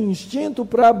suficiente instinto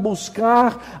para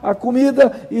buscar a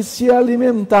comida e se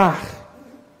alimentar.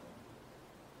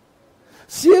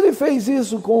 Se ele fez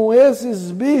isso com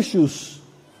esses bichos,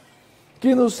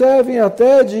 que nos servem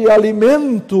até de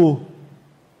alimento,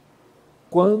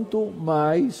 quanto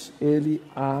mais ele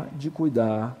há de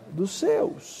cuidar dos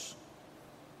seus.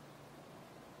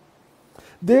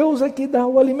 Deus é que dá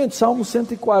o alimento. Salmo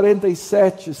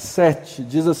 147, 7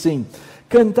 diz assim: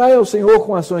 cantai ao Senhor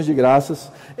com ações de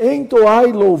graças,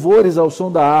 entoai louvores ao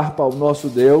som da harpa ao nosso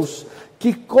Deus,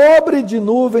 que cobre de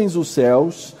nuvens os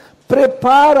céus,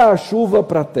 prepara a chuva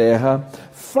para a terra,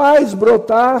 faz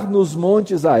brotar nos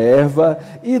montes a erva,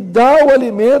 e dá o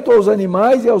alimento aos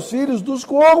animais e aos filhos dos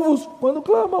corvos, quando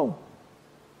clamam.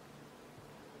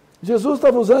 Jesus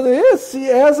estava usando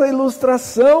essa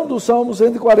ilustração do Salmo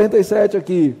 147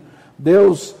 aqui.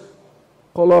 Deus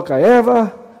coloca a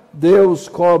erva, Deus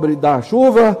cobre da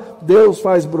chuva, Deus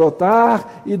faz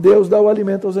brotar e Deus dá o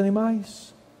alimento aos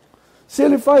animais. Se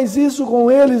ele faz isso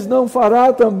com eles, não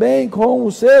fará também com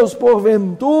os seus?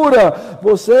 Porventura,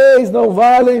 vocês não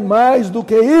valem mais do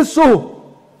que isso?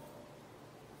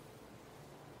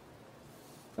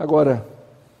 Agora,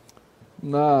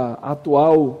 na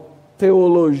atual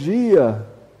teologia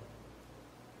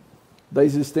da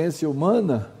existência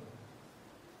humana,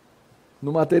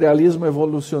 no materialismo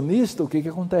evolucionista, o que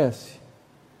acontece?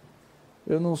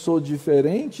 Eu não sou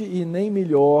diferente e nem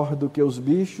melhor do que os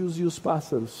bichos e os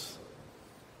pássaros.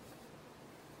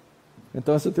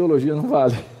 Então essa teologia não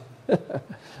vale.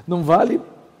 Não vale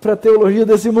para a teologia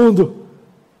desse mundo.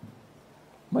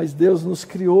 Mas Deus nos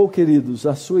criou, queridos,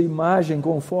 a sua imagem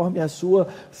conforme a sua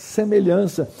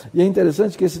semelhança. E é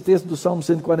interessante que esse texto do Salmo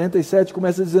 147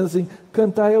 começa dizendo assim: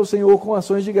 cantai ao Senhor com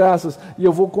ações de graças. E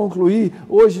eu vou concluir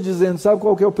hoje dizendo, sabe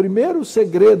qual que é o primeiro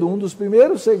segredo, um dos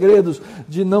primeiros segredos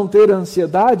de não ter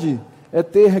ansiedade? É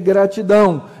ter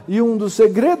gratidão. E um dos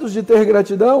segredos de ter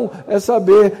gratidão é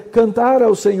saber cantar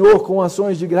ao Senhor com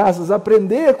ações de graças,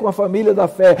 aprender com a família da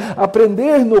fé,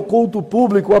 aprender no culto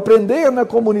público, aprender na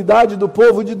comunidade do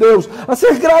povo de Deus, a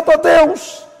ser grato a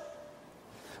Deus.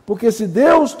 Porque se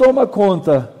Deus toma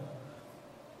conta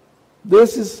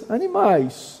desses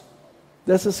animais,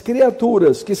 dessas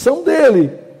criaturas que são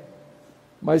dele,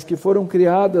 mas que foram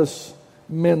criadas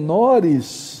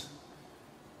menores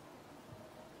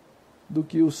do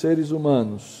que os seres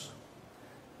humanos,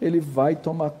 ele vai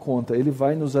tomar conta, ele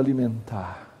vai nos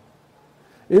alimentar,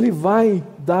 ele vai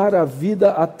dar a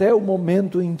vida até o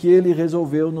momento em que ele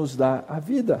resolveu nos dar a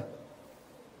vida.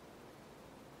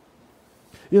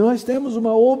 E nós temos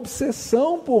uma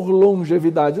obsessão por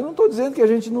longevidade. Eu não estou dizendo que a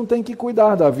gente não tem que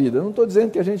cuidar da vida, eu não estou dizendo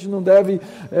que a gente não deve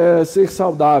ser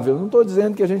saudável, eu não estou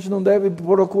dizendo que a gente não deve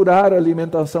procurar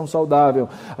alimentação saudável.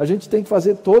 A gente tem que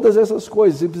fazer todas essas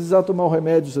coisas. Se precisar tomar o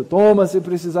remédio, você toma. Se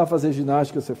precisar fazer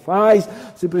ginástica, você faz.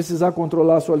 Se precisar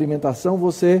controlar a sua alimentação,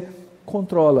 você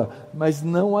controla. Mas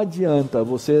não adianta,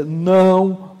 você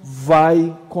não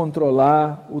vai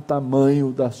controlar o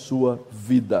tamanho da sua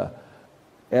vida.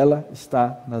 Ela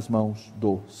está nas mãos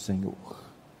do Senhor.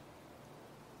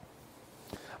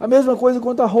 A mesma coisa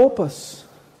quanto a roupas.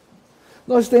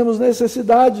 Nós temos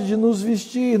necessidade de nos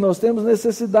vestir, nós temos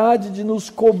necessidade de nos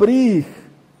cobrir.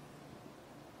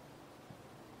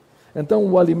 Então,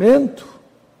 o alimento,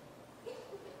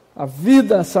 a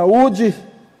vida, a saúde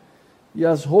e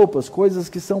as roupas, coisas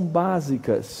que são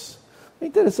básicas. É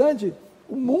interessante,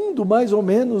 o mundo mais ou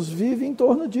menos vive em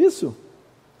torno disso.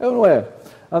 É ou não é?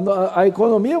 A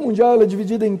economia mundial ela é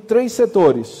dividida em 3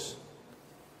 setores.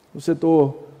 O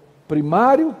setor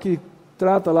primário, que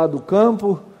trata lá do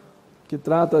campo, que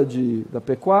trata da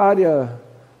pecuária,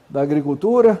 da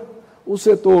agricultura. O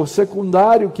setor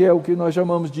secundário, que é o que nós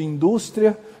chamamos de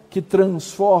indústria, que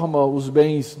transforma os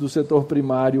bens do setor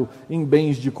primário em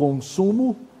bens de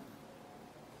consumo.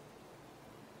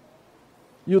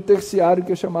 E o terciário,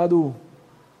 que é chamado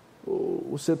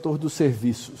o setor dos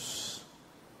serviços.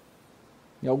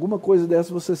 Em alguma coisa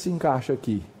dessa você se encaixa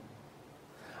aqui.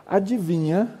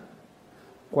 Adivinha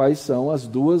quais são as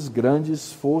 2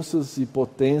 grandes forças e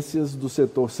potências do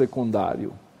setor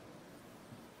secundário?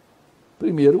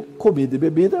 Primeiro, comida e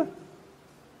bebida.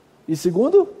 E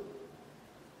segundo,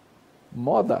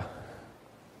 moda.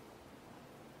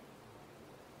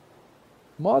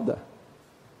 Moda.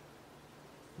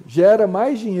 Gera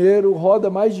mais dinheiro, roda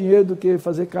mais dinheiro do que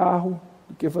fazer carro,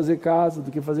 do que fazer casa,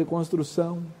 do que fazer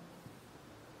construção.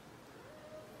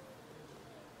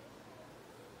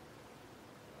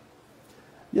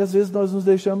 E às vezes nós nos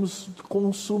deixamos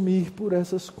consumir por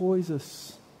essas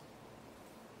coisas.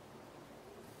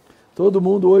 Todo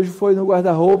mundo hoje foi no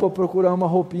guarda-roupa procurar uma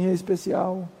roupinha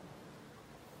especial.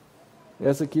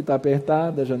 Essa aqui está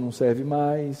apertada, já não serve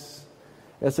mais.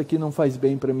 Essa aqui não faz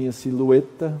bem para a minha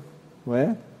silhueta, não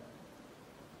é?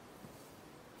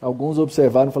 Alguns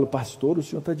observaram e falaram: pastor, o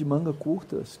senhor está de manga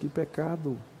curtas, que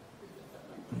pecado.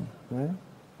 Não é?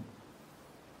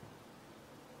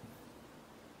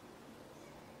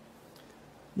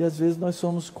 E às vezes nós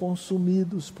somos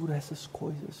consumidos por essas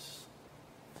coisas.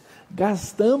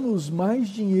 Gastamos mais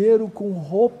dinheiro com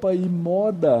roupa e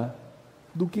moda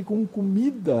do que com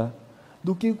comida,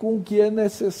 do que com o que é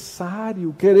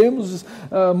necessário. Queremos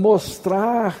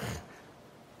mostrar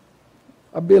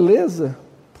a beleza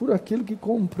por aquilo que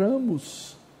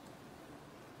compramos.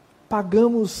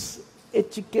 Pagamos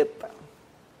etiqueta.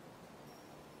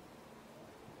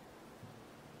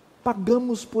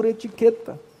 Pagamos por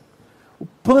etiqueta. O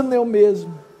pano é o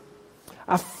mesmo,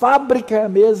 a fábrica é a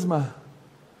mesma,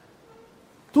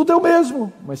 tudo é o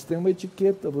mesmo, mas tem uma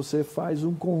etiqueta. Você faz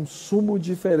um consumo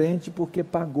diferente porque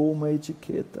pagou uma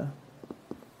etiqueta.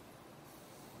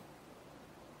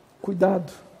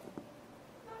 Cuidado.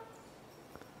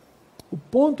 O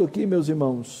ponto aqui, meus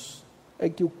irmãos, é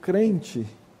que o crente,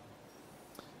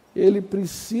 ele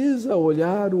precisa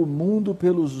olhar o mundo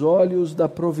pelos olhos da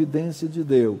providência de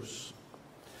Deus.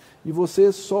 E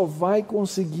você só vai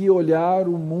conseguir olhar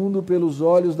o mundo pelos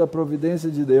olhos da providência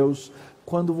de Deus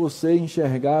quando você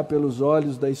enxergar pelos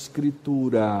olhos da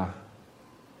Escritura.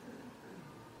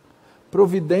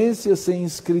 Providência sem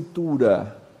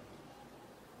Escritura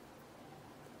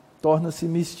torna-se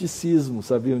misticismo,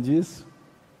 sabiam disso?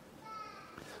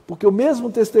 Porque o mesmo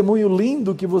testemunho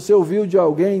lindo que você ouviu de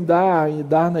alguém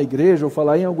dar na igreja, ou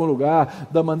falar em algum lugar,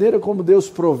 da maneira como Deus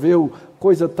proveu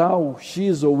coisa tal,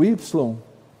 X ou Y,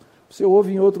 você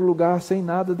ouve em outro lugar sem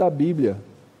nada da Bíblia.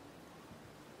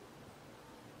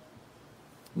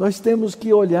 Nós temos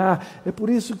que olhar, é por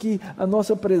isso que a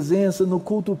nossa presença no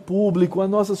culto público, a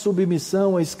nossa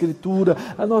submissão à Escritura,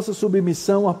 a nossa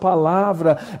submissão à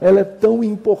palavra, ela é tão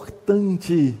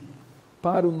importante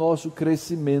para o nosso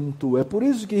crescimento. É por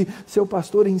isso que seu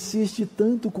pastor insiste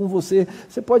tanto com você.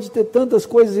 Você pode ter tantas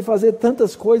coisas e fazer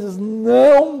tantas coisas,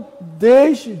 não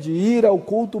deixe de ir ao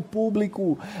culto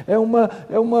público. É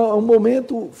um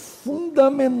momento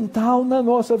fundamental na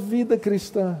nossa vida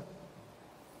cristã.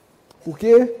 Por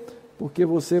quê? Porque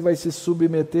você vai se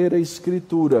submeter à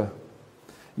Escritura.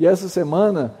 E essa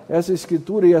semana, essa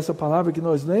Escritura e essa palavra que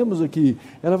nós lemos aqui,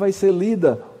 ela vai ser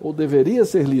lida, ou deveria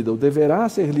ser lida, ou deverá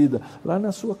ser lida, lá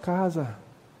na sua casa.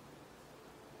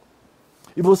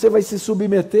 E você vai se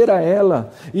submeter a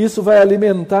ela. Isso vai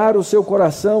alimentar o seu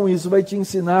coração, isso vai te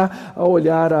ensinar a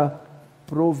olhar a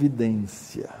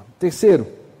providência. Terceiro,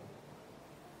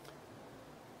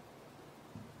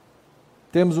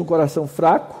 temos um coração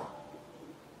fraco.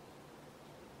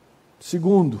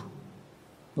 Segundo,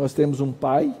 nós temos um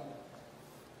pai.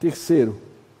 Terceiro,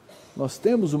 nós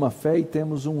temos uma fé e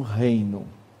temos um reino.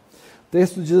 O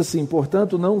texto diz assim: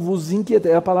 portanto, não vos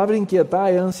inquieteis. A palavra inquietar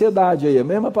é ansiedade aí, a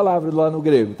mesma palavra lá no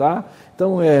grego, tá?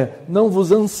 Então não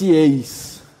vos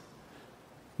ansieis.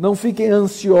 Não fiquem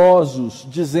ansiosos,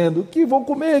 dizendo que vou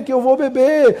comer, que eu vou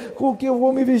beber, com que eu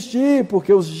vou me vestir,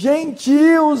 porque os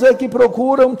gentios é que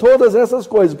procuram todas essas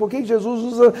coisas. Por que Jesus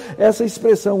usa essa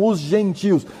expressão, os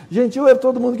gentios? Gentio é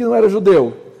todo mundo que não era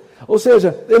judeu. Ou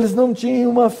seja, eles não tinham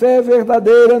uma fé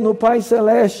verdadeira no Pai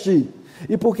Celeste.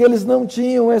 E porque eles não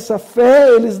tinham essa fé,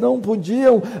 eles não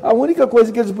podiam, a única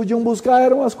coisa que eles podiam buscar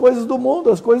eram as coisas do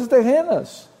mundo, as coisas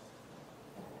terrenas.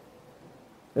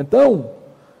 Então,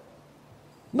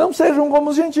 não sejam como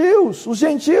os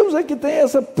gentios é que têm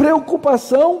essa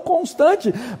preocupação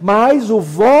constante, mas o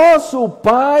vosso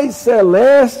Pai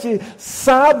Celeste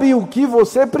sabe o que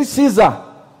você precisa,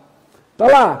 está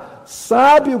lá,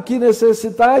 sabe o que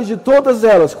necessitais de todas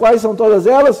elas. Quais são todas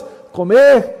elas?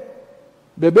 Comer,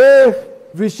 beber,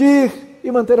 vestir e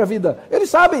manter a vida. Ele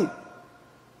sabe.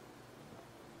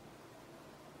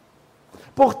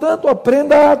 Portanto,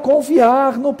 aprenda a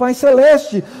confiar no Pai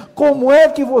Celeste. Como é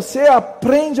que você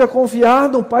aprende a confiar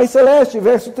no Pai Celeste?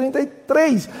 Verso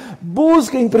 33.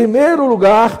 Busque em primeiro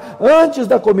lugar, antes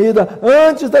da comida,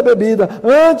 antes da bebida,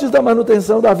 antes da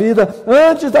manutenção da vida,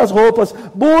 antes das roupas,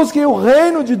 busque o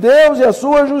reino de Deus e a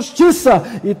sua justiça,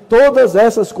 e todas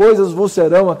essas coisas vos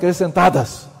serão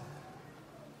acrescentadas.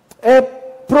 É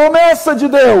promessa de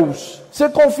Deus. Você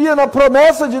confia na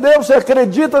promessa de Deus, você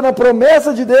acredita na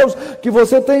promessa de Deus, que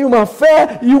você tem uma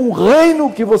fé e um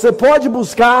reino que você pode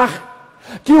buscar,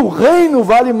 que o reino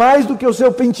vale mais do que o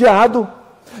seu penteado,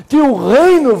 que o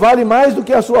reino vale mais do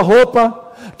que a sua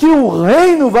roupa, que o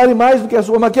reino vale mais do que a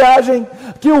sua maquiagem,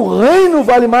 que o reino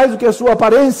vale mais do que a sua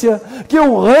aparência, que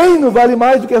o reino vale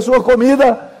mais do que a sua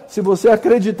comida. Se você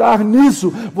acreditar nisso,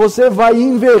 você vai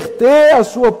inverter a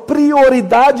sua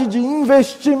prioridade de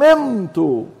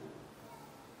investimento.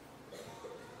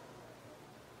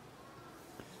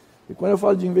 E quando eu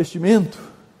falo de investimento,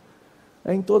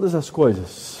 é em todas as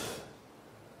coisas.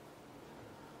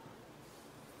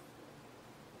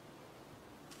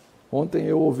 Ontem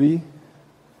eu ouvi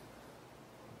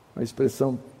a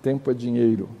expressão tempo é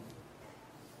dinheiro.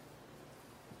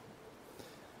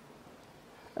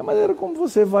 É a maneira como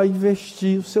você vai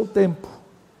investir o seu tempo.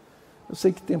 Eu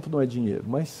sei que tempo não é dinheiro,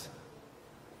 mas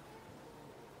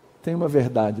tem uma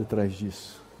verdade atrás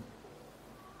disso.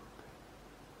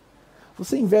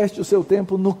 Você investe o seu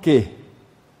tempo no quê?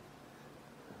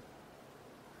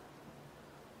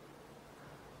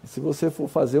 Se você for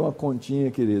fazer uma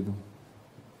continha, querido,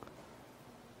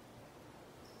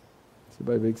 você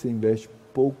vai ver que você investe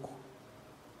pouco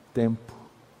tempo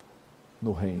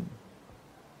no reino.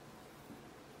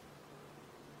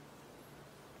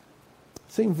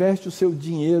 Você investe o seu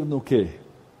dinheiro no quê?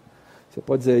 Você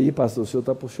pode dizer aí, pastor, o senhor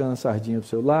está puxando a sardinha para o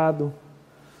seu lado,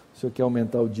 o senhor quer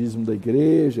aumentar o dízimo da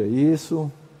igreja,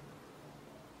 isso.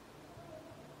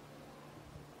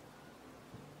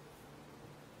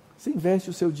 Você investe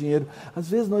o seu dinheiro. Às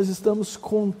vezes nós estamos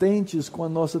contentes com a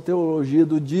nossa teologia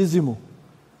do dízimo,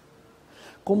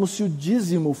 como se o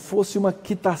dízimo fosse uma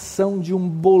quitação de um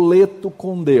boleto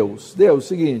com Deus. Deus,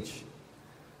 seguinte,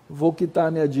 vou quitar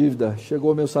a minha dívida,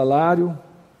 chegou meu salário,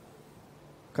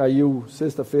 caiu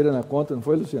sexta-feira na conta, não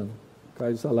foi, Luciano?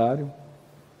 Caiu o salário,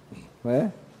 não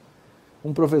é?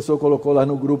 Um professor colocou lá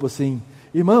no grupo assim,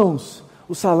 irmãos,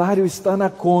 o salário está na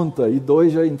conta, e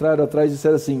 2 já entraram atrás e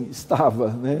disseram assim, estava,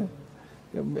 né?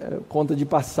 Conta de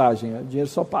passagem, o dinheiro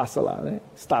só passa lá, né?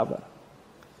 Estava.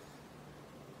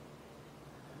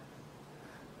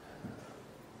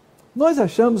 Nós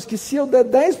achamos que se eu der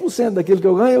 10% daquilo que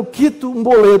eu ganho, eu quito um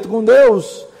boleto com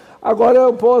Deus, agora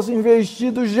eu posso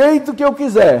investir do jeito que eu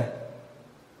quiser.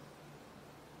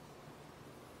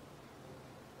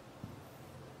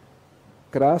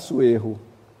 Crasso erro.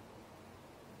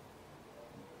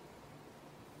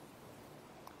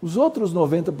 Os outros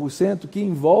 90% que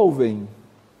envolvem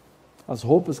as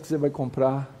roupas que você vai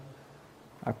comprar,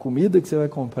 a comida que você vai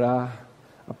comprar,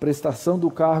 a prestação do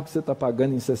carro que você está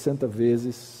pagando em 60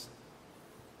 vezes,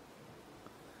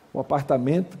 o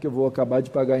apartamento que eu vou acabar de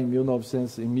pagar em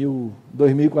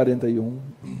 2041.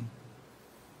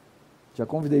 Já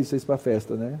convidei vocês para a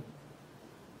festa, né?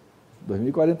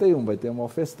 2041, vai ter um maior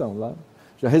festão lá.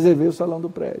 Já reservei o salão do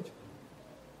prédio.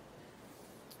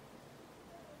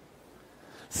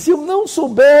 Se eu não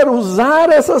souber usar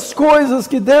essas coisas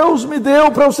que Deus me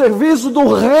deu para o serviço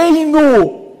do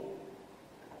reino,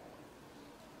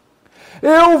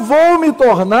 eu vou me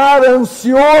tornar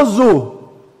ansioso.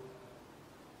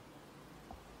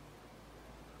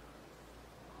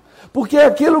 Porque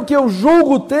aquilo que eu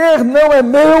julgo ter não é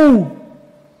meu.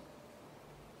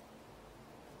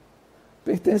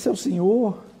 Pertence ao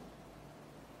Senhor.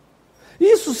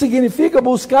 Isso significa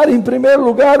buscar em primeiro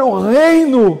lugar o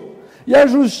reino e a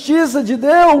justiça de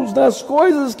Deus nas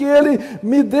coisas que Ele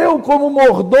me deu como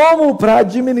mordomo para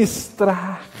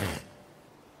administrar.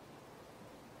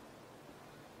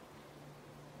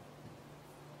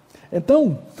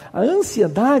 Então, a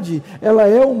ansiedade, ela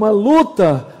é uma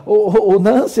luta, ou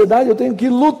na ansiedade eu tenho que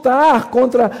lutar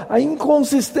contra a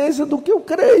inconsistência do que eu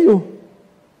creio.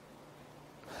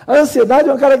 A ansiedade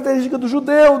é uma característica do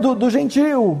judeu, do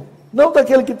gentio, não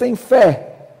daquele que tem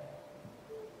fé.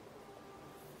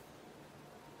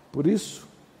 Por isso,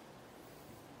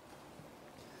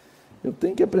 eu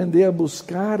tenho que aprender a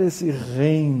buscar esse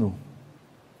reino,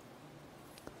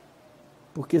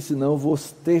 porque senão eu vou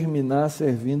terminar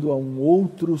servindo a um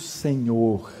outro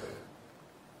Senhor.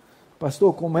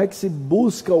 Pastor, como é que se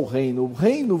busca o reino? O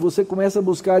reino você começa a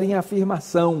buscar em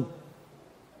afirmação.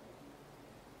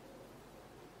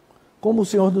 Como o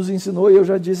Senhor nos ensinou, e eu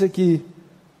já disse aqui,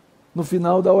 no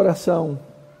final da oração,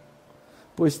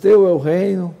 pois teu é o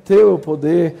reino, teu é o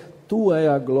poder, tua é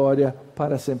a glória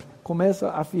para sempre. Começa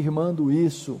afirmando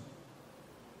isso.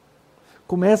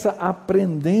 Começa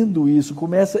aprendendo isso,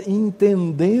 começa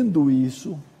entendendo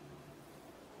isso.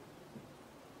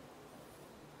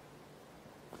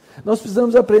 Nós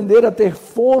precisamos aprender a ter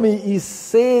fome e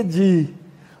sede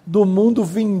do mundo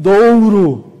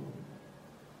vindouro,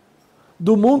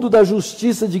 do mundo da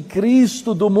justiça de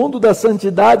Cristo, do mundo da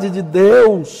santidade de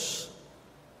Deus.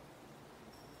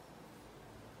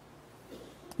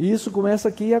 E isso começa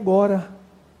aqui e agora.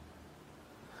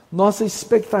 Nossa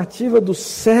expectativa do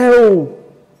céu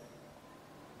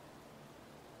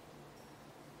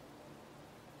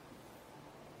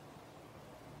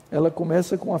ela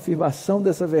começa com a afirmação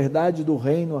dessa verdade do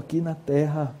reino aqui na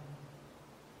terra.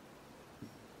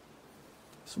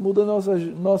 Isso muda a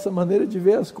nossa maneira de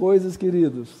ver as coisas,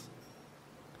 queridos.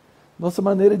 Nossa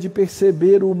maneira de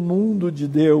perceber o mundo de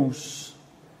Deus.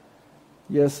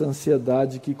 E essa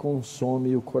ansiedade que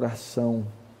consome o coração,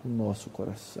 o nosso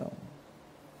coração.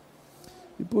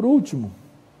 E por último,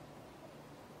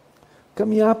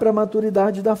 caminhar para a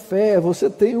maturidade da fé. Você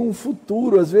tem um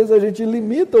futuro. Às vezes a gente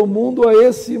limita o mundo a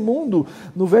esse mundo.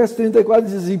 No verso 34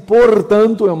 diz assim: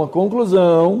 portanto, é uma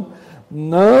conclusão,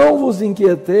 não vos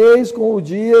inquieteis com o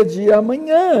dia de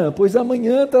amanhã, pois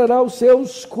amanhã trará os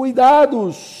seus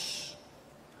cuidados.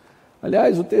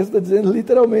 Aliás, o texto está dizendo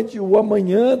literalmente: o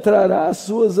amanhã trará as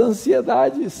suas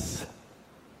ansiedades.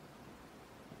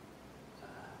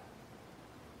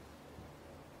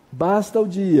 Basta o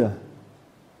dia.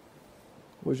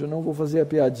 Hoje eu não vou fazer a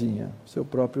piadinha, seu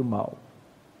próprio mal.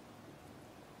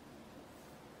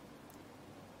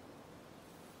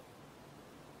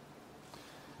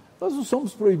 Nós não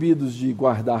somos proibidos de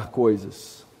guardar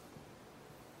coisas,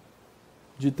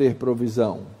 de ter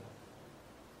provisão,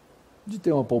 de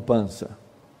ter uma poupança.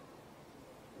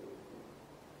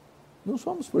 Não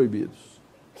somos proibidos.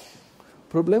 O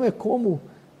problema é como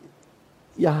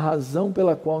e a razão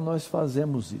pela qual nós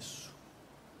fazemos isso.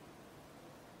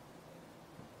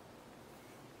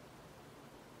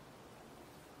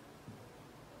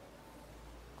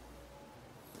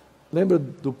 Lembra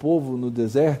do povo no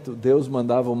deserto? Deus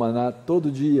mandava o maná todo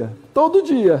dia. Todo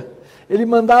dia. Ele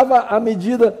mandava a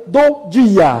medida do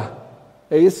dia.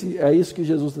 É isso que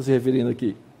Jesus está se referindo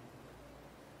aqui.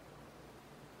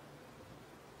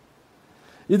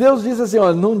 E Deus disse assim: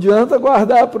 olha, não adianta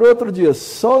guardar para outro dia,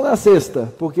 só na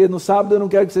sexta, porque no sábado eu não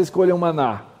quero que você escolha um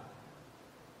maná.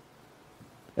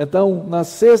 Então, na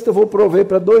sexta eu vou prover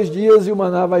para 2 dias e o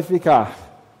maná vai ficar.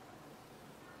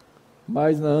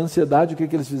 Mas na ansiedade, o que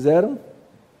eles fizeram?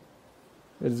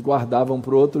 Eles guardavam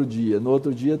para o outro dia. No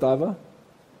outro dia estava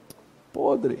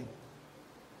podre.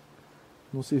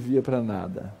 Não servia para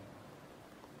nada.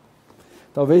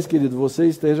 Talvez, querido, você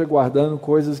esteja guardando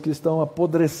coisas que estão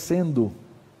apodrecendo.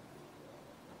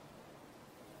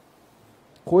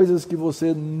 Coisas que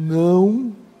você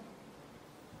não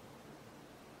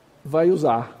vai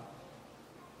usar.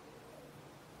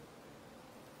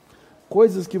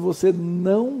 Coisas que você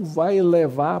não vai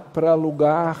levar para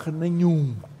lugar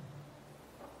nenhum.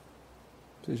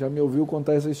 Você já me ouviu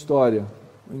contar essa história?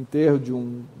 O enterro de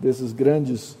um desses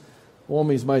grandes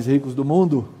homens mais ricos do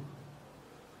mundo.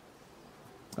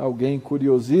 Alguém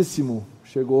curiosíssimo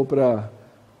chegou para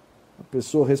a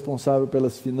pessoa responsável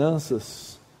pelas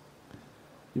finanças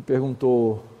e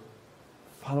perguntou: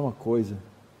 fala uma coisa,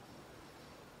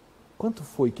 quanto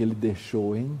foi que ele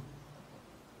deixou, hein?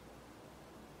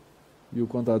 E o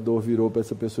contador virou para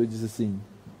essa pessoa e disse assim: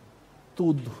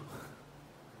 tudo.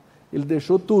 Ele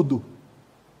deixou tudo.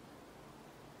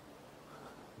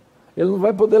 Ele não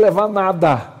vai poder levar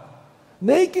nada.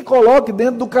 Nem que coloque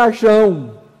dentro do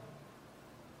caixão.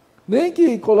 Nem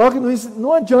que coloque no...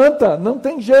 Não adianta, não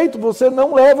tem jeito. Você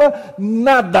não leva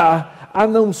nada, a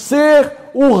não ser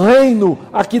o reino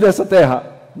aqui dessa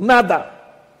terra. Nada.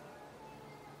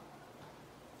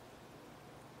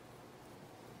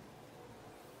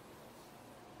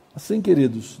 Assim,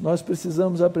 queridos, nós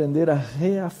precisamos aprender a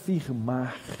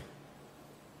reafirmar.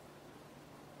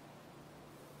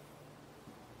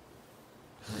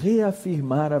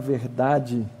 Reafirmar a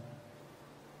verdade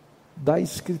da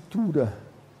Escritura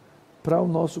para o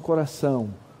nosso coração,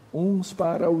 uns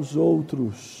para os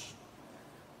outros,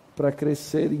 para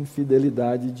crescer em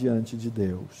fidelidade diante de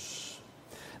Deus.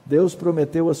 Deus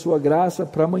prometeu a sua graça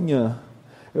para amanhã.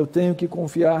 Eu tenho que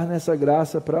confiar nessa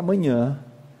graça para amanhã.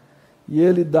 E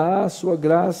Ele dá a sua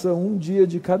graça um dia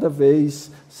de cada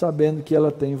vez, sabendo que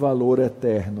ela tem valor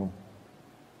eterno.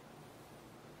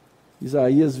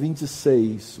 Isaías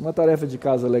 26, uma tarefa de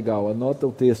casa legal, anota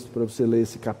o texto para você ler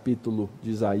esse capítulo de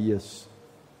Isaías.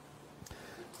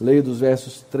 Leia dos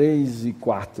versos 3 e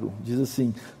 4, diz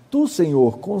assim: Tu,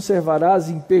 Senhor, conservarás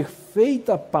em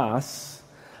perfeita paz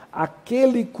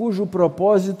aquele cujo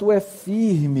propósito é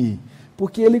firme,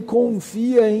 porque ele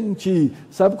confia em ti.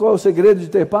 Sabe qual é o segredo de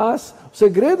ter paz? O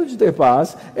segredo de ter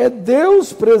paz é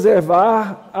Deus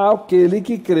preservar aquele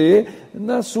que crê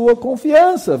na sua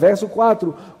confiança. Verso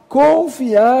 4: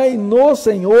 Confiai no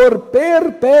Senhor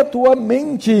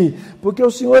perpetuamente, porque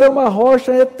o Senhor é uma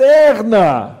rocha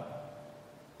eterna.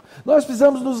 Nós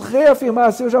precisamos nos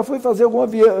reafirmar. Se eu já fui fazer alguma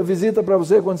visita para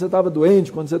você quando você estava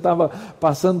doente, quando você estava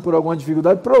passando por alguma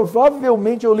dificuldade,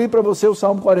 provavelmente eu li para você o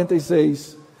Salmo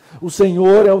 46. O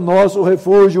Senhor é o nosso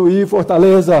refúgio e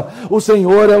fortaleza. O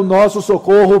Senhor é o nosso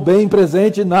socorro bem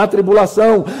presente na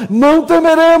tribulação. Não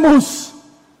temeremos,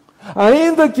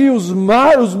 ainda que os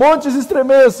montes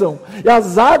estremeçam e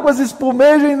as águas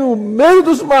espumejem no meio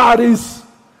dos mares.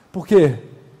 Por quê?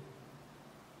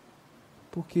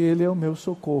 Porque Ele é o meu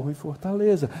socorro e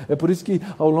fortaleza. É por isso que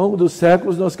ao longo dos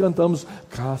séculos nós cantamos: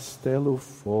 Castelo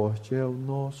forte é o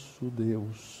nosso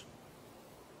Deus.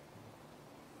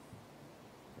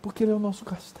 Porque Ele é o nosso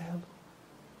castelo.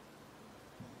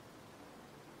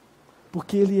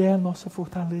 Porque Ele é a nossa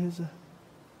fortaleza.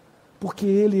 Porque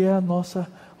Ele é a nossa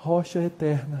rocha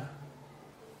eterna.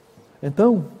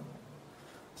 Então,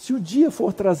 se o dia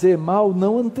for trazer mal,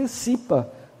 não antecipa,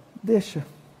 deixa.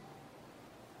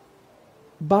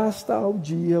 Basta ao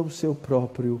dia o seu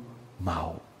próprio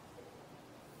mal.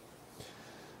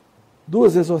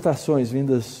 Duas exortações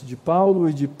vindas de Paulo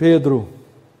e de Pedro.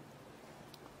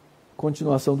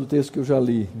 Continuação do texto que eu já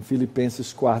li, em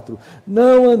Filipenses 4.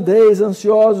 Não andeis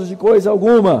ansiosos de coisa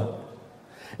alguma.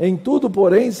 Em tudo,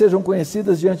 porém, sejam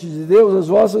conhecidas diante de Deus as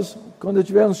vossas... Quando eu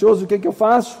estiver ansioso, o que eu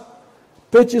faço?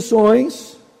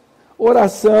 Petições,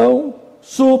 oração,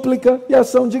 súplica e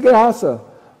ação de graça.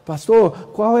 Pastor,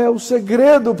 qual é o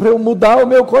segredo para eu mudar o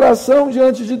meu coração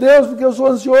diante de Deus, porque eu sou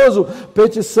ansioso?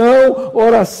 Petição,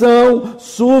 oração,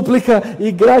 súplica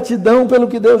e gratidão pelo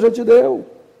que Deus já te deu.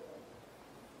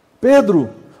 Pedro,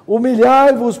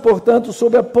 humilhai-vos, portanto,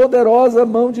 sob a poderosa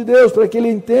mão de Deus, para que Ele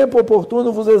em tempo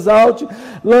oportuno vos exalte,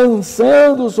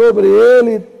 lançando sobre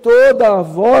Ele toda a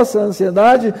vossa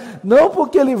ansiedade, não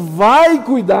porque Ele vai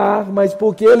cuidar, mas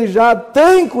porque Ele já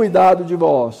tem cuidado de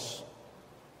vós.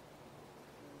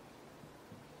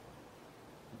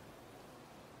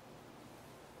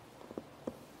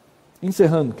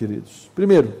 Encerrando, queridos.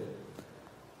 Primeiro,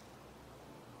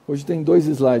 hoje tem 2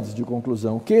 slides de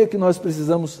conclusão. O que é que nós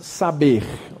precisamos saber,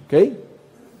 ok?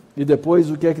 E depois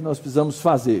o que é que nós precisamos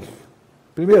fazer.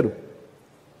 Primeiro,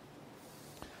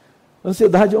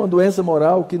 ansiedade é uma doença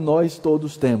moral que nós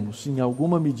todos temos. Em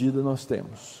alguma medida nós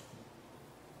temos.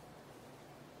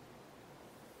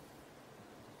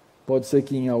 Pode ser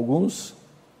que em alguns,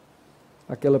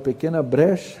 aquela pequena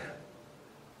brecha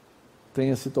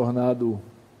tenha se tornado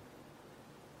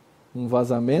um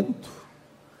vazamento,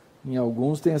 em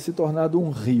alguns tenha se tornado um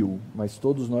rio, mas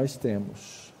todos nós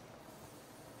temos.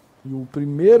 E a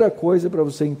primeira coisa para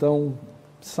você então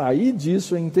sair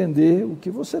disso é entender o que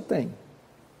você tem.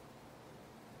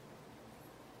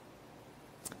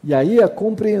 E aí a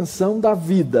compreensão da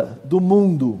vida, do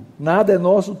mundo. Nada é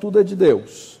nosso, tudo é de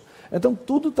Deus. Então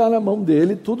tudo está na mão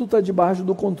dele, tudo está debaixo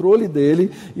do controle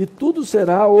dele e tudo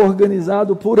será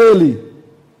organizado por ele.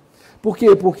 Por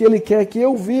quê? Porque Ele quer que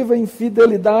eu viva em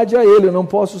fidelidade a Ele. Eu não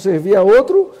posso servir a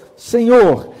outro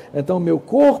Senhor. Então meu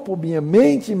corpo, minha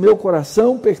mente e meu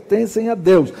coração pertencem a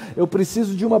Deus. Eu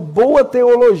preciso de uma boa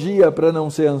teologia para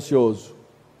não ser ansioso.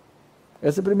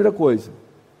 Essa é a primeira coisa.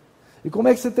 E como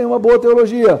é que você tem uma boa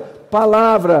teologia?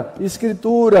 Palavra,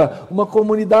 escritura, uma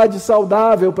comunidade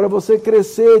saudável para você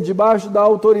crescer debaixo da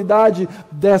autoridade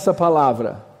dessa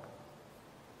palavra.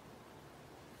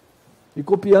 E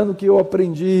copiando o que eu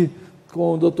aprendi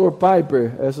com o Dr.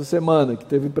 Piper essa semana, que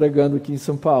esteve pregando aqui em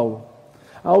São Paulo.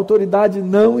 A autoridade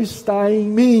não está em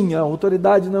mim, a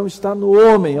autoridade não está no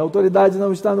homem, a autoridade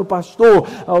não está no pastor,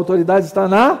 a autoridade está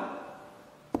na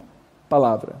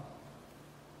palavra.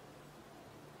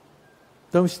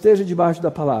 Então esteja debaixo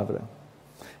da palavra.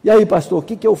 E aí, pastor, o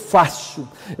que eu faço?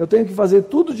 Eu tenho que fazer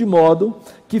tudo de modo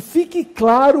que fique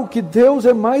claro que Deus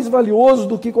é mais valioso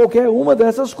do que qualquer uma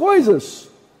dessas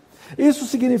coisas. Isso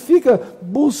significa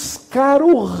buscar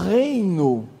o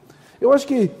reino. Eu acho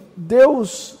que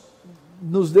Deus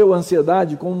nos deu a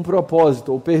ansiedade com um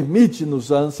propósito, ou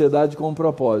permite-nos a ansiedade com um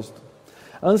propósito.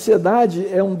 A ansiedade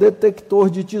é um detector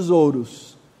de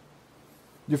tesouros,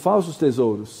 de falsos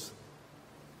tesouros.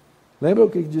 Lembra o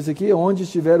que diz aqui? Onde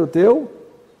estiver o teu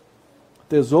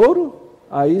tesouro,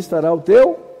 aí estará o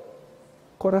teu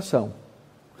coração.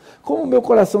 Como o meu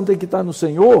coração tem que estar no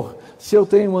Senhor, se eu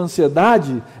tenho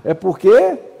ansiedade, é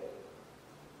porque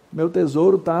meu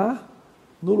tesouro está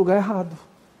no lugar errado.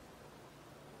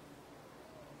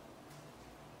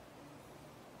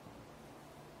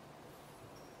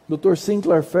 Dr.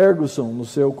 Sinclair Ferguson, no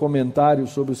seu comentário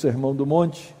sobre o Sermão do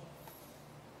Monte,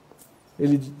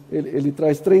 ele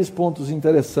traz 3 pontos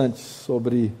interessantes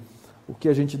sobre o que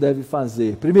a gente deve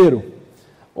fazer. Primeiro,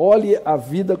 olhe a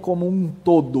vida como um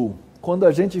todo. Quando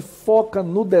a gente foca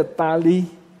no detalhe,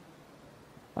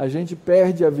 a gente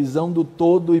perde a visão do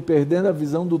todo, e perdendo a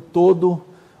visão do todo,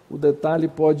 o detalhe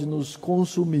pode nos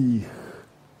consumir.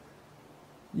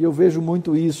 E eu vejo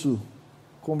muito isso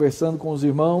conversando com os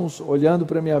irmãos, olhando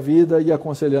para a minha vida e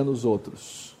aconselhando os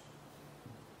outros.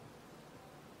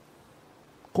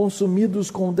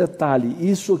 Consumidos com detalhe,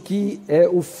 isso aqui é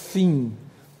o fim.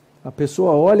 A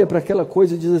pessoa olha para aquela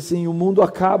coisa e diz assim: o mundo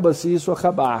acaba se isso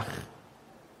acabar.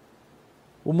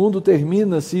 O mundo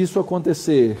termina se isso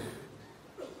acontecer.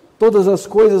 Todas as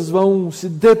coisas vão se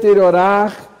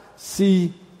deteriorar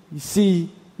se.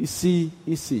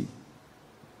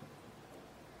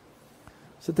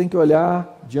 Você tem que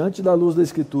olhar diante da luz da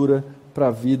Escritura para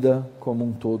a vida como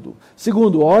um todo.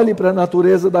 Segundo, olhe para a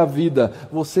natureza da vida.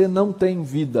 Você não tem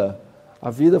vida. A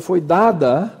vida foi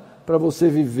dada para você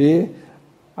viver.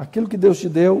 Aquilo que Deus te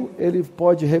deu, Ele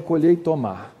pode recolher e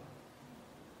tomar.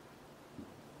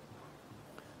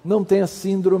 Não tenha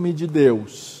síndrome de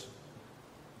Deus,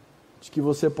 de que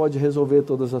você pode resolver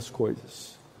todas as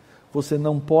coisas. Você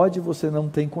não pode, você não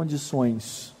tem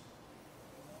condições.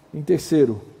 Em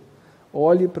terceiro,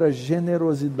 olhe para a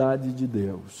generosidade de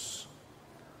Deus.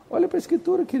 Olha para a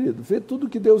Escritura, querido, vê tudo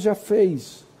que Deus já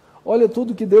fez. Olha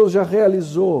tudo que Deus já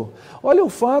realizou. Olha o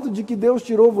fato de que Deus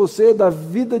tirou você da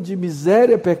vida de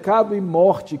miséria, pecado e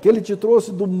morte, que Ele te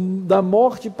trouxe da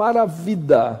morte para a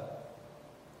vida.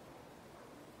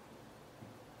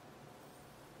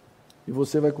 E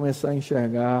você vai começar a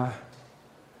enxergar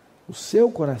o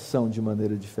seu coração de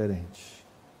maneira diferente.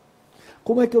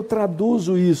 Como é que eu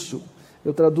traduzo isso?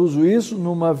 Eu traduzo isso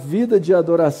numa vida de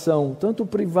adoração, tanto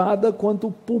privada quanto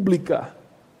pública.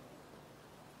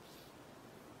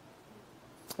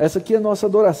 Essa aqui é a nossa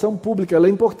adoração pública, ela é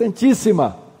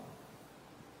importantíssima.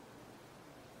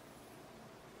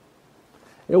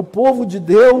 É o povo de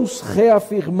Deus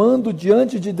reafirmando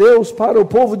diante de Deus, para o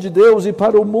povo de Deus e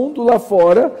para o mundo lá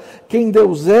fora, quem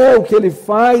Deus é, o que Ele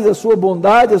faz, a sua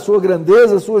bondade, a sua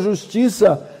grandeza, a sua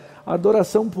justiça. A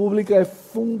adoração pública é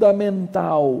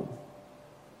fundamental.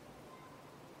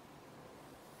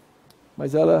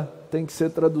 Mas ela tem que ser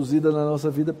traduzida na nossa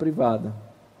vida privada.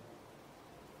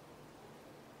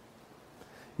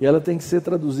 E ela tem que ser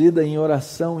traduzida em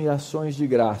oração e ações de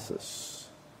graças.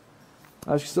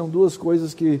 Acho que são duas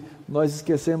coisas que nós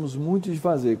esquecemos muito de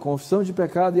fazer: confissão de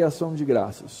pecado e ação de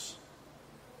graças.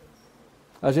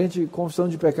 Confissão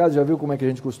de pecado, já viu como é que a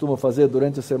gente costuma fazer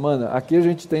durante a semana? Aqui a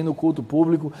gente tem no culto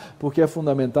público, porque é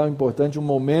fundamental, importante, um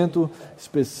momento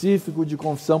específico de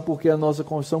confissão, porque é a nossa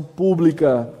confissão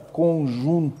pública,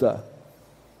 conjunta,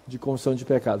 de confissão de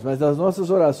pecados. Mas nas nossas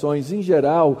orações, em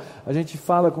geral, a gente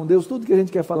fala com Deus tudo que a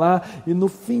gente quer falar, e no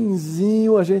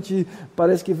finzinho a gente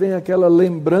parece que vem aquela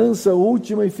lembrança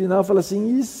última e final, fala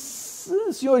assim: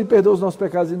 Senhor, e perdoa os nossos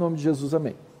pecados em nome de Jesus,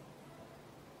 amém.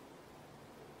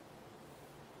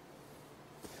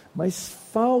 Mas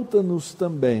falta-nos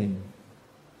também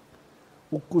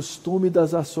o costume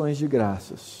das ações de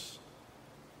graças,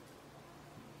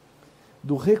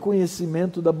 do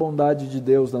reconhecimento da bondade de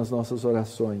Deus nas nossas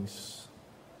orações,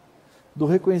 do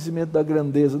reconhecimento da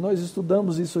grandeza. Nós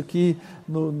estudamos isso aqui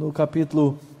no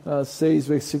capítulo 6,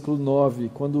 versículo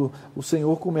 9, quando o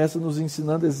Senhor começa nos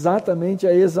ensinando exatamente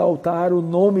a exaltar o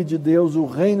nome de Deus, o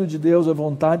reino de Deus, a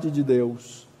vontade de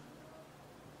Deus.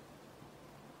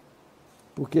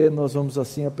 Porque nós vamos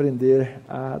assim aprender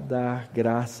a dar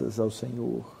graças ao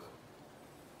Senhor.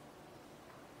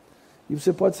 E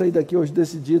você pode sair daqui hoje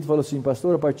decidido e falar assim: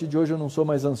 pastor, a partir de hoje eu não sou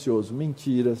mais ansioso.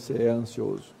 Mentira, você é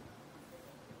ansioso.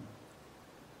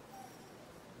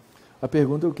 A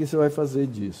pergunta é o que você vai fazer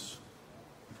disso.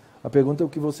 A pergunta é o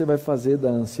que você vai fazer da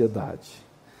ansiedade.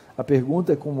 A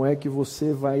pergunta é como é que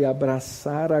você vai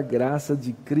abraçar a graça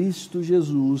de Cristo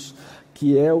Jesus,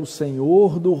 que é o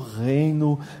Senhor do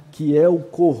reino, que é o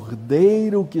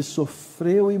Cordeiro que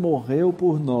sofreu e morreu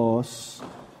por nós,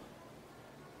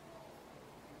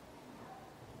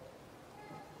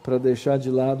 para deixar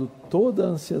de lado toda a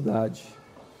ansiedade,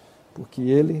 porque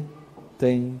Ele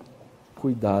tem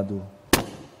cuidado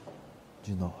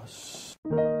de nós.